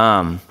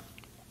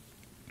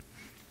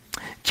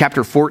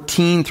 Chapter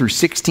 14 through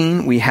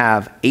 16, we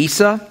have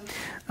Asa.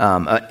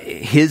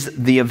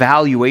 The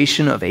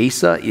evaluation of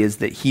Asa is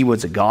that he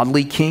was a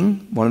godly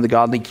king, one of the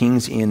godly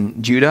kings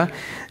in Judah.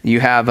 You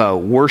have a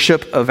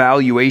worship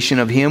evaluation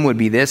of him would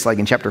be this, like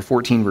in chapter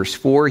 14, verse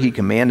 4, he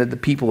commanded the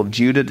people of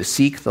Judah to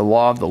seek the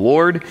law of the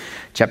Lord.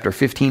 Chapter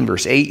 15,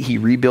 verse 8, he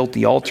rebuilt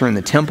the altar in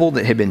the temple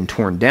that had been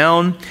torn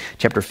down.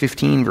 Chapter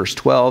 15, verse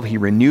 12, he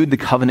renewed the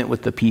covenant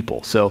with the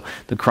people. So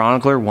the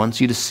chronicler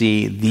wants you to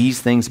see these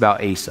things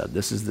about Asa.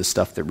 This is the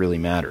stuff that really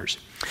matters.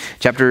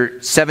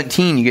 Chapter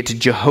 17, you get to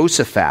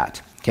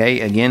Jehoshaphat. Okay,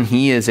 again,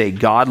 he is a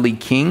godly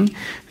king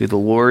who the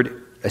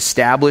Lord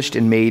established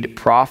and made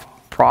prosper.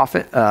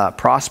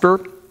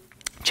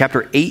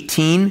 Chapter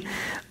 18,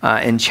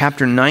 In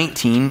chapter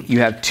 19, you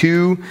have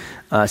two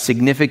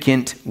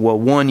significant,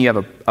 one, you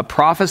have a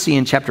prophecy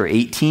in chapter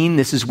 18.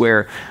 This is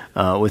where,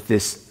 with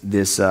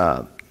this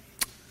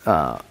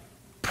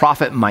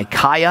prophet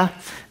Micaiah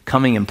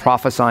coming and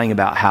prophesying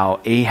about how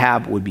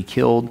Ahab would be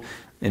killed.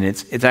 And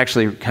it's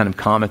actually kind of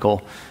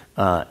comical.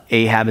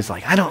 Ahab is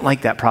like, I don't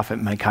like that prophet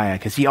Micaiah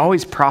because he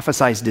always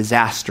prophesies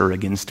disaster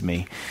against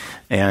me.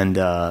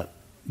 And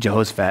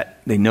Jehoshaphat,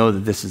 they know that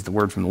this is the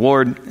word from the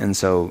Lord, and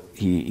so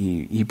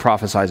he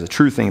prophesies a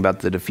true thing about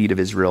the defeat of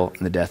Israel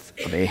and the death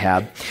of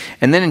Ahab.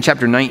 And then in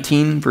chapter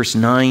 19, verse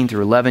 9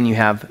 through 11, you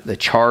have the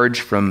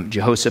charge from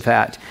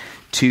Jehoshaphat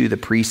to the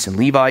priests and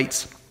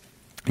Levites.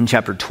 In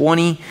chapter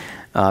 20,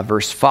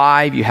 verse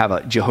 5, you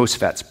have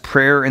Jehoshaphat's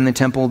prayer in the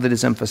temple that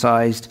is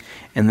emphasized.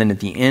 And then at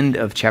the end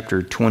of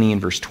chapter 20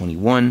 and verse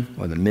 21,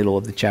 or the middle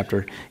of the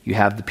chapter, you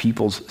have the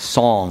people's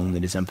song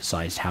that is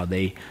emphasized, how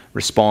they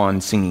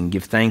respond, singing,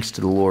 give thanks to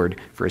the Lord,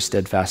 for his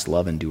steadfast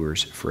love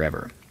endures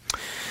forever.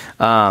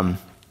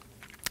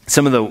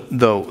 Some of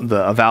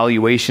the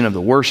evaluation of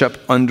the worship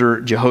under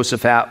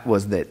Jehoshaphat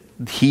was that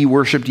he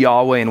worshiped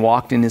Yahweh and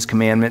walked in his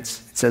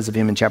commandments. It says of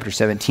him in chapter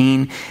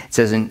 17. It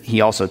says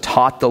he also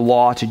taught the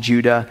law to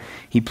Judah.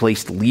 He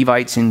placed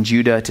Levites in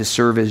Judah to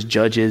serve as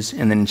judges.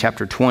 And then in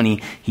chapter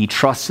 20, he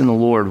trusts in the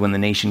Lord when the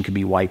nation could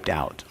be wiped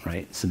out.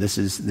 Right. So this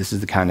is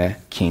the kind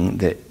of king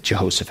that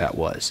Jehoshaphat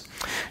was.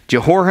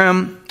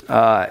 Jehoram,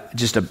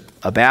 just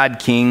a bad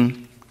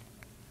king.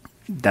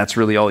 That's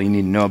really all you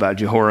need to know about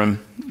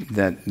Jehoram.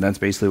 That's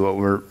basically what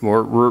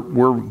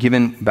we're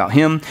given about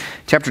him.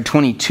 Chapter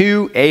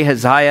 22,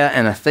 Ahaziah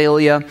and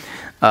Athaliah.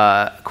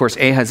 Of course,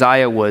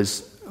 Ahaziah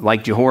was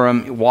like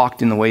Jehoram,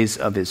 walked in the ways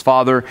of his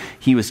father.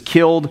 He was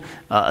killed.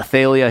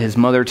 Athaliah, his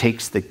mother,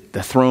 takes the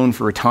throne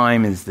for a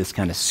time as this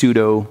kind of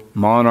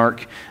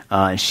pseudo-monarch.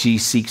 And she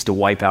seeks to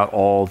wipe out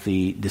all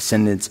the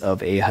descendants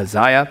of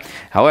Ahaziah.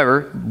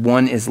 However,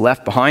 one is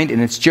left behind,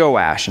 and it's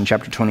Joash in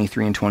chapter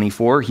 23 and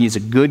 24. He is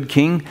a good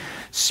king,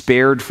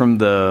 spared from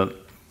the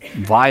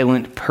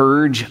violent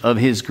purge of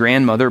his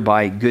grandmother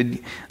by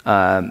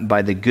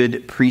the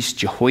good priest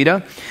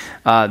Jehoiada.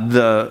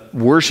 The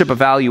worship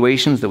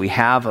evaluations that we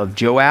have of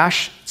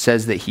Joash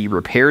says that he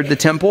repaired the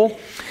temple.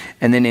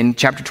 And then in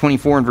chapter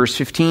 24 and verse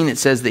 15, it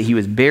says that he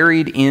was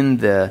buried in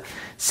the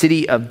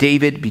city of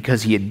David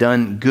because he had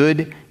done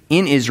good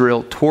in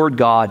Israel toward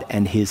God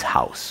and his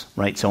house.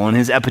 Right? So on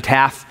his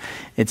epitaph,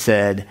 it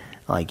said,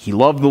 like, he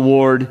loved the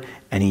Lord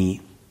and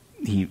he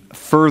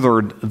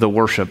furthered the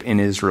worship in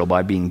Israel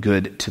by being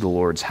good to the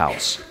Lord's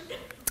house.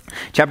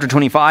 Chapter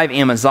 25,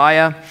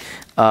 Amaziah.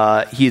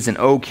 He is an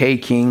okay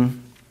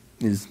king,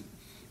 is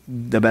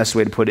the best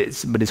way to put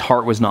it, but his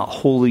heart was not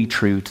wholly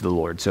true to the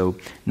Lord. So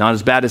not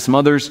as bad as some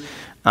others,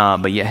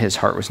 but yet his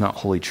heart was not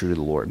wholly true to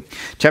the Lord.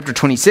 Chapter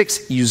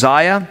 26,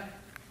 Uzziah.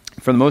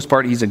 For the most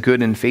part, he's a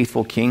good and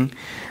faithful king.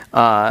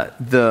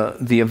 The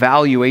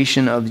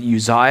evaluation of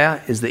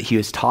Uzziah is that he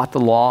was taught the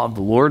law of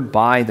the Lord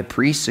by the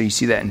priest. So you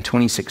see that in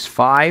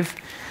 26:5.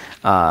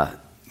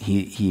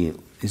 He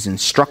is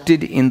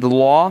instructed in the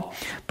law,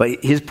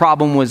 but his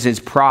problem was his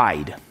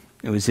pride.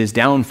 It was his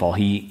downfall.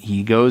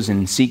 He goes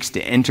and seeks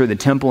to enter the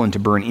temple and to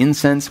burn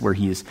incense, where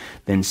he is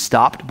then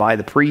stopped by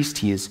the priest.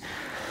 He is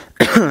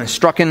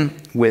strucken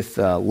with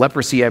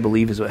leprosy, I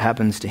believe, is what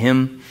happens to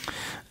him.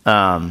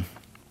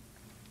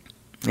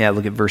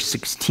 Look at verse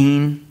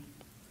 16.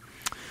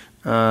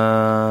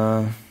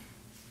 Verse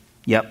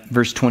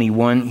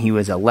 21, he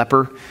was a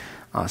leper,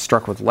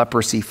 struck with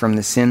leprosy from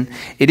the sin.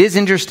 It is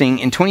interesting,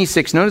 in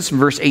 26, notice in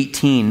verse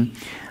 18,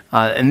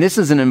 and this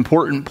is an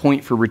important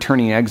point for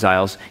returning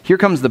exiles. Here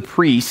comes the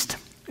priest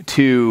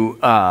to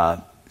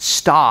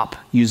stop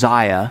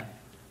Uzziah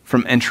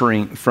from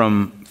entering,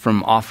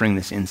 from offering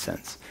this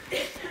incense.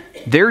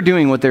 They're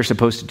doing what they're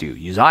supposed to do.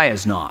 Uzziah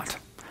is not.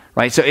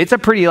 Right? So it's a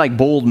pretty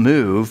bold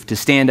move to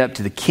stand up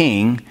to the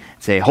king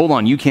and say, hold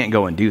on, you can't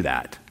go and do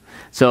that.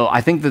 So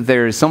I think that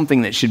there is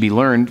something that should be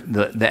learned.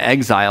 The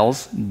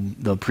exiles,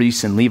 the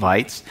priests and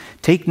Levites,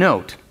 take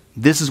note.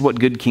 This is what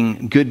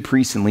good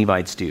priests and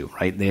Levites do,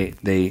 right?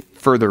 They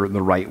further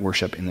the right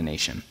worship in the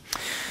nation.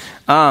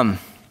 I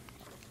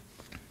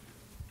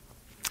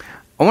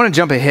want to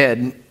jump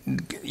ahead.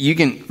 You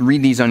can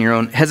read these on your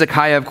own.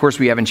 Hezekiah, of course,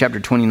 we have in chapter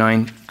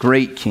 29.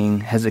 Great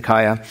king,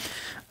 Hezekiah.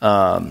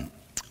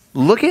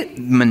 Look at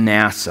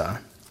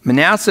Manasseh.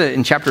 Manasseh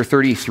in chapter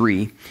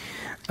 33.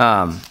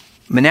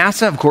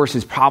 Manasseh, of course,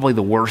 is probably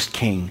the worst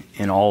king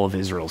in all of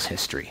Israel's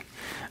history.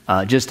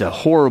 Just a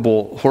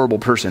horrible, horrible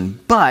person.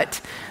 But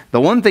the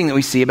one thing that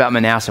we see about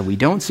Manasseh, we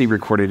don't see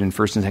recorded in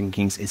 1st and 2nd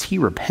Kings, is he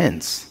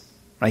repents.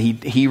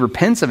 Right? He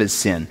repents of his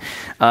sin.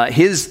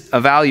 His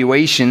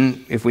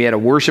evaluation, if we had a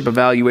worship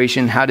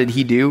evaluation, how did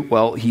he do?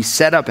 Well, he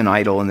set up an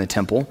idol in the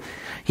temple.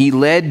 He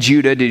led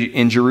Judah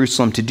in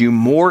Jerusalem to do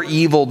more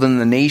evil than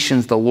the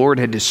nations the Lord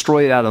had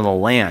destroyed out of the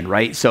land,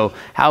 right? So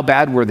how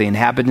bad were the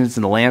inhabitants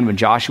in the land when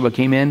Joshua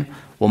came in?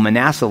 Well,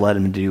 Manasseh led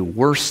him to do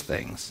worse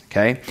things,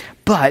 okay?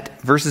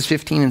 But verses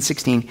 15 and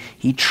 16,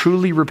 he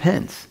truly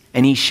repents.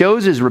 And he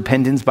shows his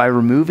repentance by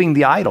removing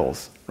the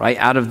idols, right,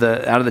 out of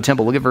the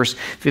temple. Look at verse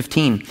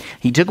 15.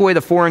 He took away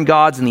the foreign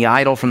gods and the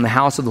idol from the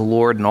house of the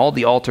Lord and all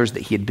the altars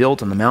that he had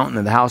built on the mountain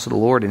of the house of the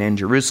Lord and in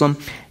Jerusalem,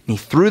 and he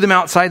threw them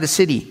outside the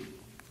city.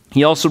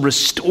 He also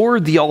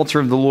restored the altar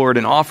of the Lord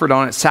and offered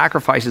on it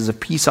sacrifices of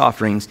peace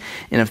offerings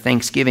and of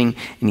thanksgiving,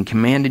 and he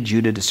commanded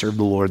Judah to serve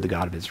the Lord, the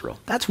God of Israel.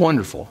 That's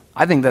wonderful.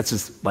 I think that's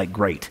just like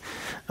great,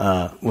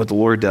 what the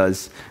Lord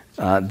does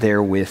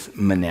there with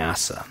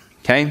Manasseh.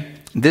 Okay?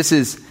 This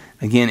is,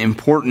 again,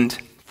 important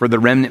for the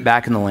remnant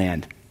back in the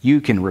land.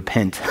 You can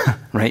repent,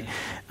 right?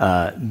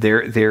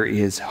 There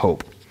is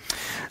hope.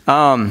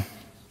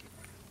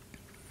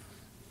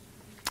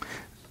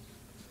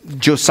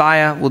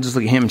 Josiah, we'll just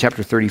look at him in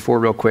chapter 34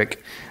 real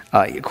quick.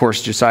 Of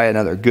course, Josiah,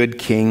 another good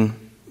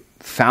king,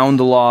 found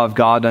the law of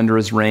God under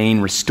his reign,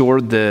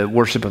 restored the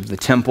worship of the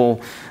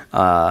temple,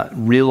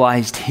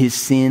 realized his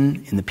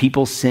sin and the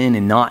people's sin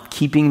in not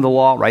keeping the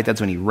law, right?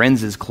 That's when he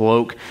rends his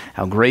cloak.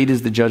 How great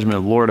is the judgment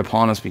of the Lord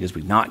upon us because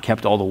we've not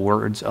kept all the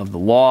words of the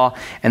law.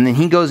 And then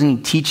he goes and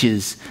he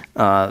teaches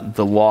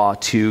the law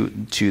to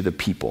the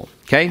people,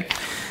 okay?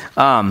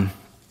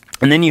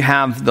 And then you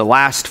have the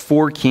last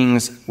four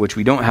kings, which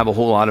we don't have a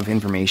whole lot of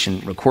information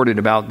recorded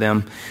about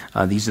them.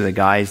 These are the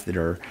guys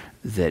that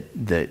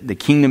the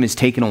kingdom is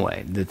taken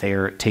away, that they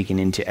are taken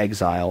into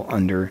exile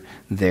under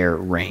their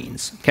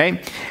reigns.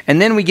 Okay?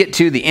 And then we get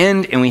to the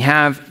end, and we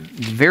have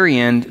the very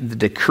end, the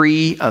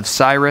decree of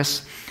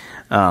Cyrus,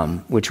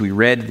 which we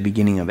read at the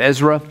beginning of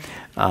Ezra.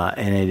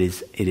 And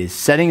it is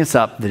setting us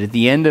up that at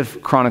the end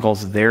of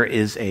Chronicles, there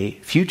is a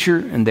future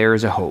and there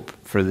is a hope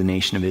for the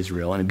nation of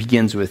Israel. And it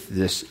begins with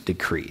this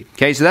decree.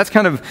 Okay, so that's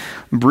kind of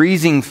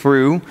breezing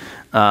through,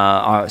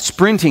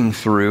 sprinting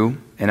through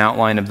an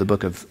outline of the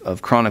book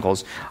of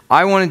Chronicles.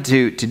 I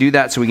wanted to do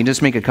that so we can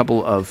just make a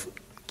couple of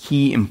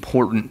key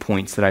important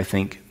points that I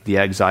think the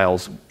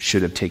exiles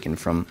should have taken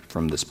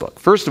from this book.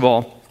 First of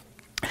all,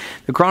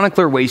 the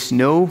chronicler wastes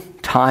no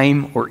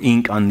time or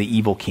ink on the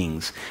evil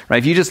kings. Right?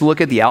 If you just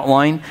look at the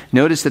outline,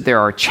 notice that there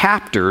are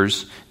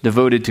chapters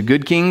devoted to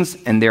good kings,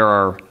 and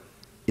there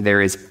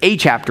is a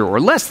chapter or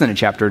less than a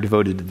chapter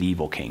devoted to the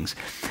evil kings.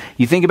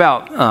 You think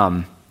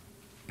about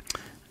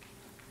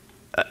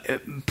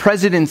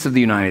presidents of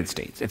the United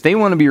States. If they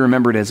want to be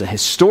remembered as a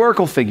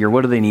historical figure,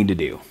 what do they need to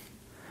do?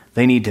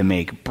 They need to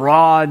make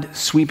broad,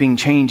 sweeping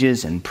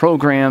changes and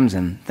programs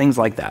and things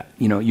like that.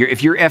 You know,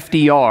 if you're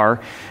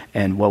FDR,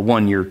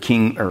 and you're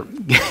king or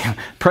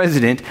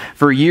president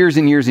for years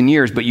and years and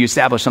years, but you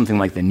establish something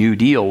like the New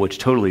Deal, which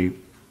totally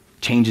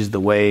changes the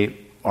way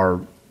our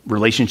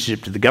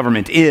relationship to the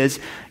government is,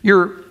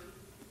 you're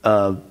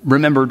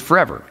remembered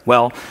forever.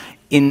 Well,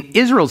 in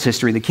Israel's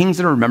history, the kings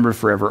that are remembered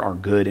forever are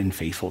good and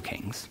faithful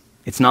kings.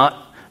 It's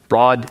not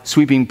broad,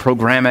 sweeping,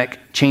 programmatic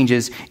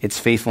changes. It's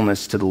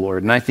faithfulness to the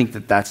Lord. And I think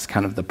that that's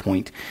kind of the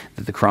point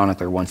that the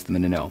chronicler wants them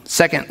to know.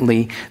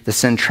 Secondly, the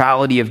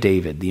centrality of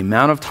David, the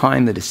amount of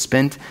time that is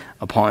spent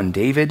upon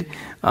David.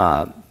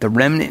 The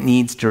remnant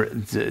needs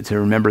to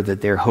remember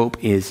that their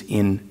hope is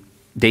in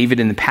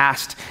David in the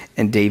past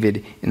and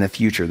David in the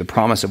future, the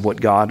promise of what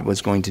God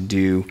was going to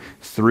do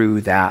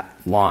through that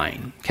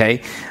line.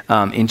 Okay?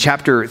 In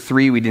chapter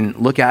 3, we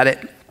didn't look at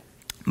it,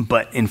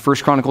 but in 1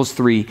 Chronicles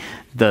 3,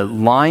 the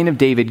line of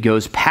David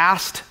goes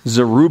past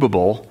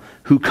Zerubbabel,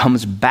 who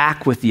comes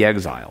back with the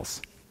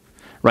exiles.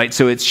 Right?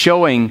 So it's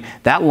showing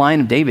that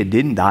line of David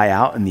didn't die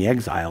out in the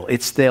exile.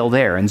 It's still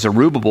there. And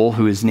Zerubbabel,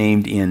 who is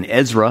named in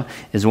Ezra,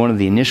 is one of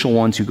the initial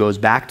ones who goes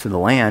back to the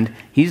land.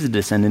 He's a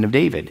descendant of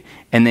David.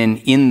 And then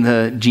in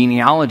the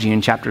genealogy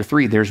in chapter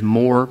 3, there's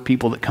more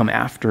people that come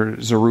after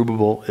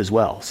Zerubbabel as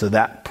well. So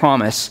that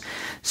promise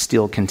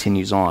still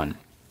continues on.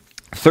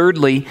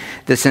 Thirdly,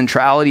 the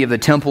centrality of the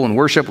temple and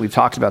worship. We've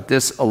talked about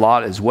this a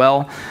lot as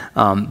well.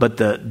 But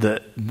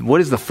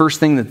what is the first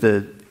thing that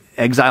the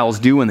exiles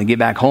do when they get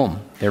back home?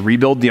 They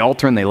rebuild the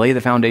altar and they lay the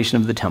foundation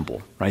of the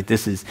temple. Right?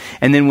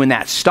 And then when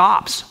that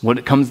stops,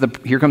 here comes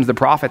the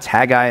prophets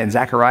Haggai and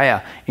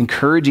Zechariah,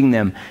 encouraging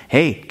them,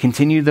 hey,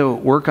 continue the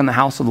work on the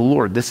house of the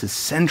Lord. This is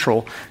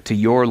central to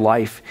your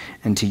life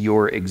and to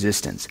your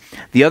existence.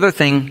 The other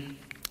thing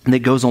that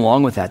goes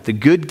along with that, the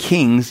good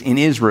kings in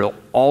Israel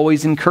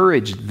always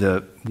encouraged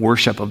the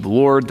worship of the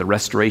Lord, the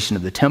restoration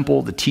of the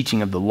temple, the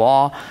teaching of the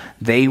law.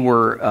 They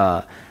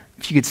were,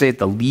 if you could say it,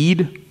 the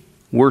lead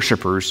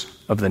worshipers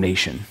of the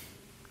nation.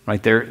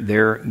 Right?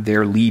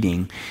 They're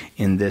leading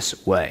in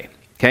this way.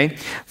 Okay.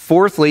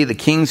 Fourthly, the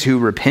kings who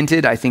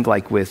repented, I think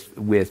like with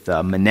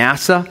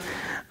Manasseh,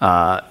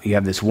 you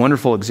have this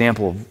wonderful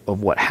example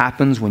of what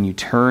happens when you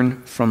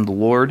turn from the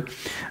Lord.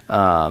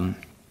 And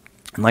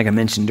like I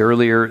mentioned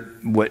earlier,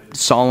 what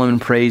Solomon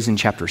prays in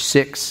chapter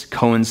 6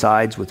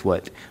 coincides with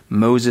what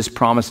Moses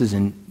promises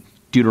in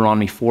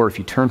Deuteronomy 4. If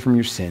you turn from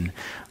your sin,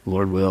 the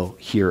Lord will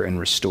hear and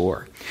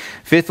restore.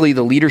 Fifthly,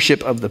 the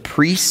leadership of the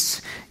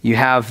priests. You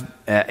have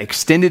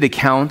extended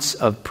accounts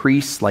of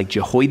priests like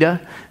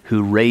Jehoiada,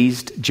 who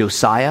raised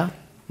Josiah.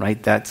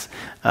 Right? That's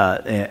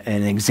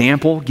an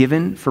example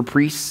given for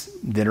priests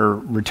that are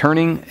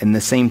returning. And the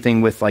same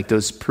thing with like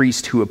those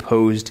priests who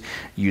opposed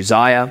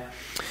Uzziah.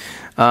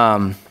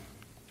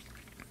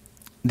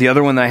 The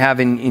other one that I have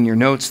in your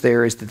notes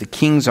there is that the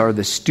kings are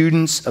the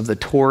students of the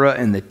Torah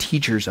and the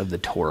teachers of the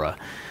Torah.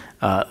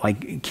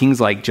 Like kings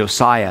like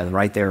Josiah,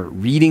 right? They're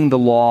reading the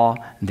law,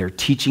 and they're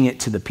teaching it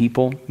to the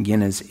people.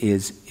 Again,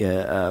 is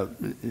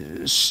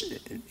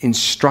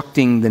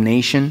instructing the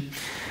nation,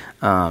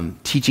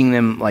 teaching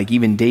them, like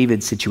even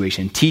David's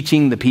situation,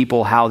 teaching the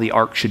people how the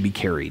ark should be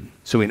carried.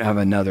 So we have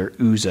another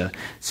Uzzah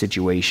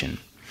situation.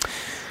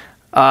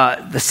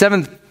 The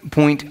seventh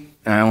point,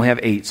 and I only have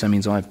 8, so that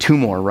means I'll have 2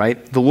 more,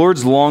 right? The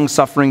Lord's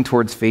long-suffering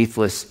towards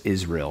faithless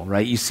Israel,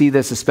 right? You see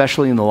this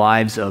especially in the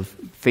lives of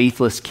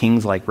faithless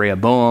kings like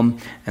Rehoboam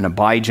and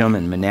Abijam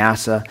and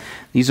Manasseh.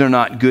 These are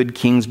not good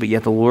kings, but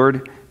yet the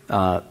Lord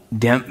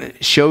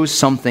shows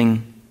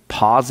something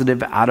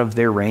positive out of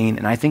their reign.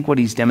 And I think what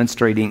he's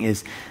demonstrating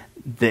is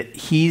that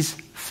he's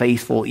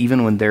faithful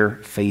even when they're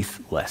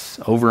faithless.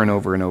 Over and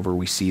over and over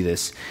we see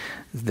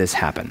this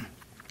happen.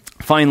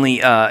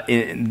 Finally,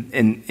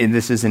 and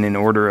this isn't in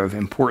order of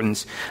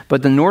importance,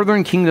 but the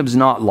northern kingdom's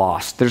not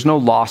lost. There's no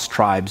lost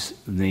tribes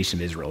of the nation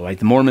of Israel. Right?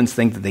 The Mormons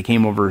think that they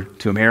came over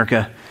to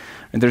America,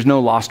 and there's no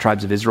lost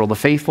tribes of Israel. The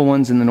faithful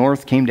ones in the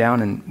north came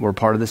down and were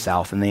part of the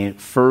south, and they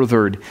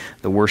furthered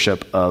the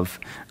worship of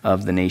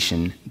the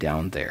nation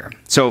down there.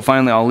 So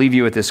finally, I'll leave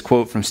you with this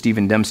quote from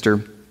Stephen Dempster.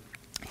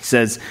 He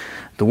says,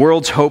 "The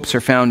world's hopes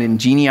are found in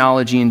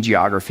genealogy and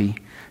geography,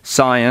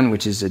 Sion,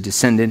 which is a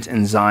descendant,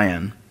 and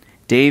Zion.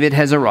 David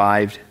has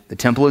arrived, the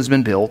temple has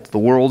been built, the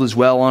world is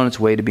well on its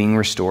way to being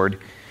restored.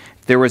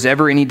 If there was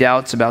ever any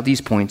doubts about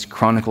these points,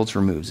 Chronicles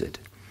removes it.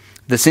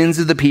 The sins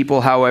of the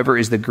people, however,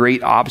 is the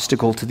great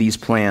obstacle to these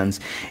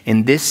plans,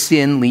 and this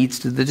sin leads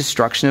to the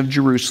destruction of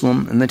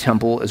Jerusalem and the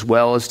temple, as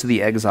well as to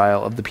the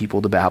exile of the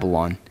people to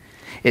Babylon.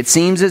 It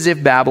seems as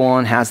if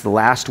Babylon has the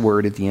last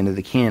word at the end of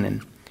the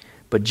canon.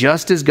 But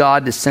just as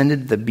God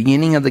descended at the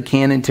beginning of the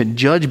canon to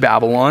judge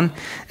Babylon,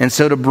 and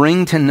so to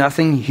bring to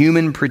nothing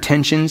human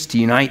pretensions to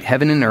unite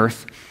heaven and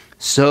earth,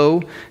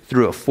 so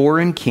through a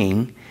foreign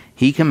king,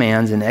 he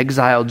commands an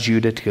exiled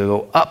Judah to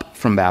go up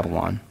from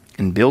Babylon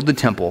and build the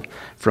temple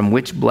from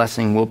which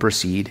blessing will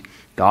proceed.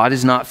 God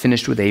is not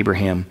finished with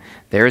Abraham.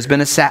 There has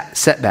been a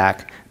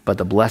setback, but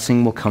the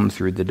blessing will come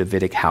through the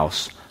Davidic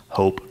house.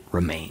 Hope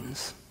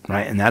remains."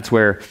 Right? And that's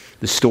where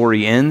the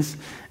story ends.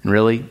 And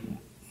really,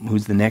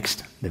 who's the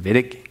next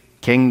Davidic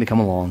king to come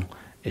along?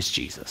 Is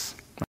Jesus.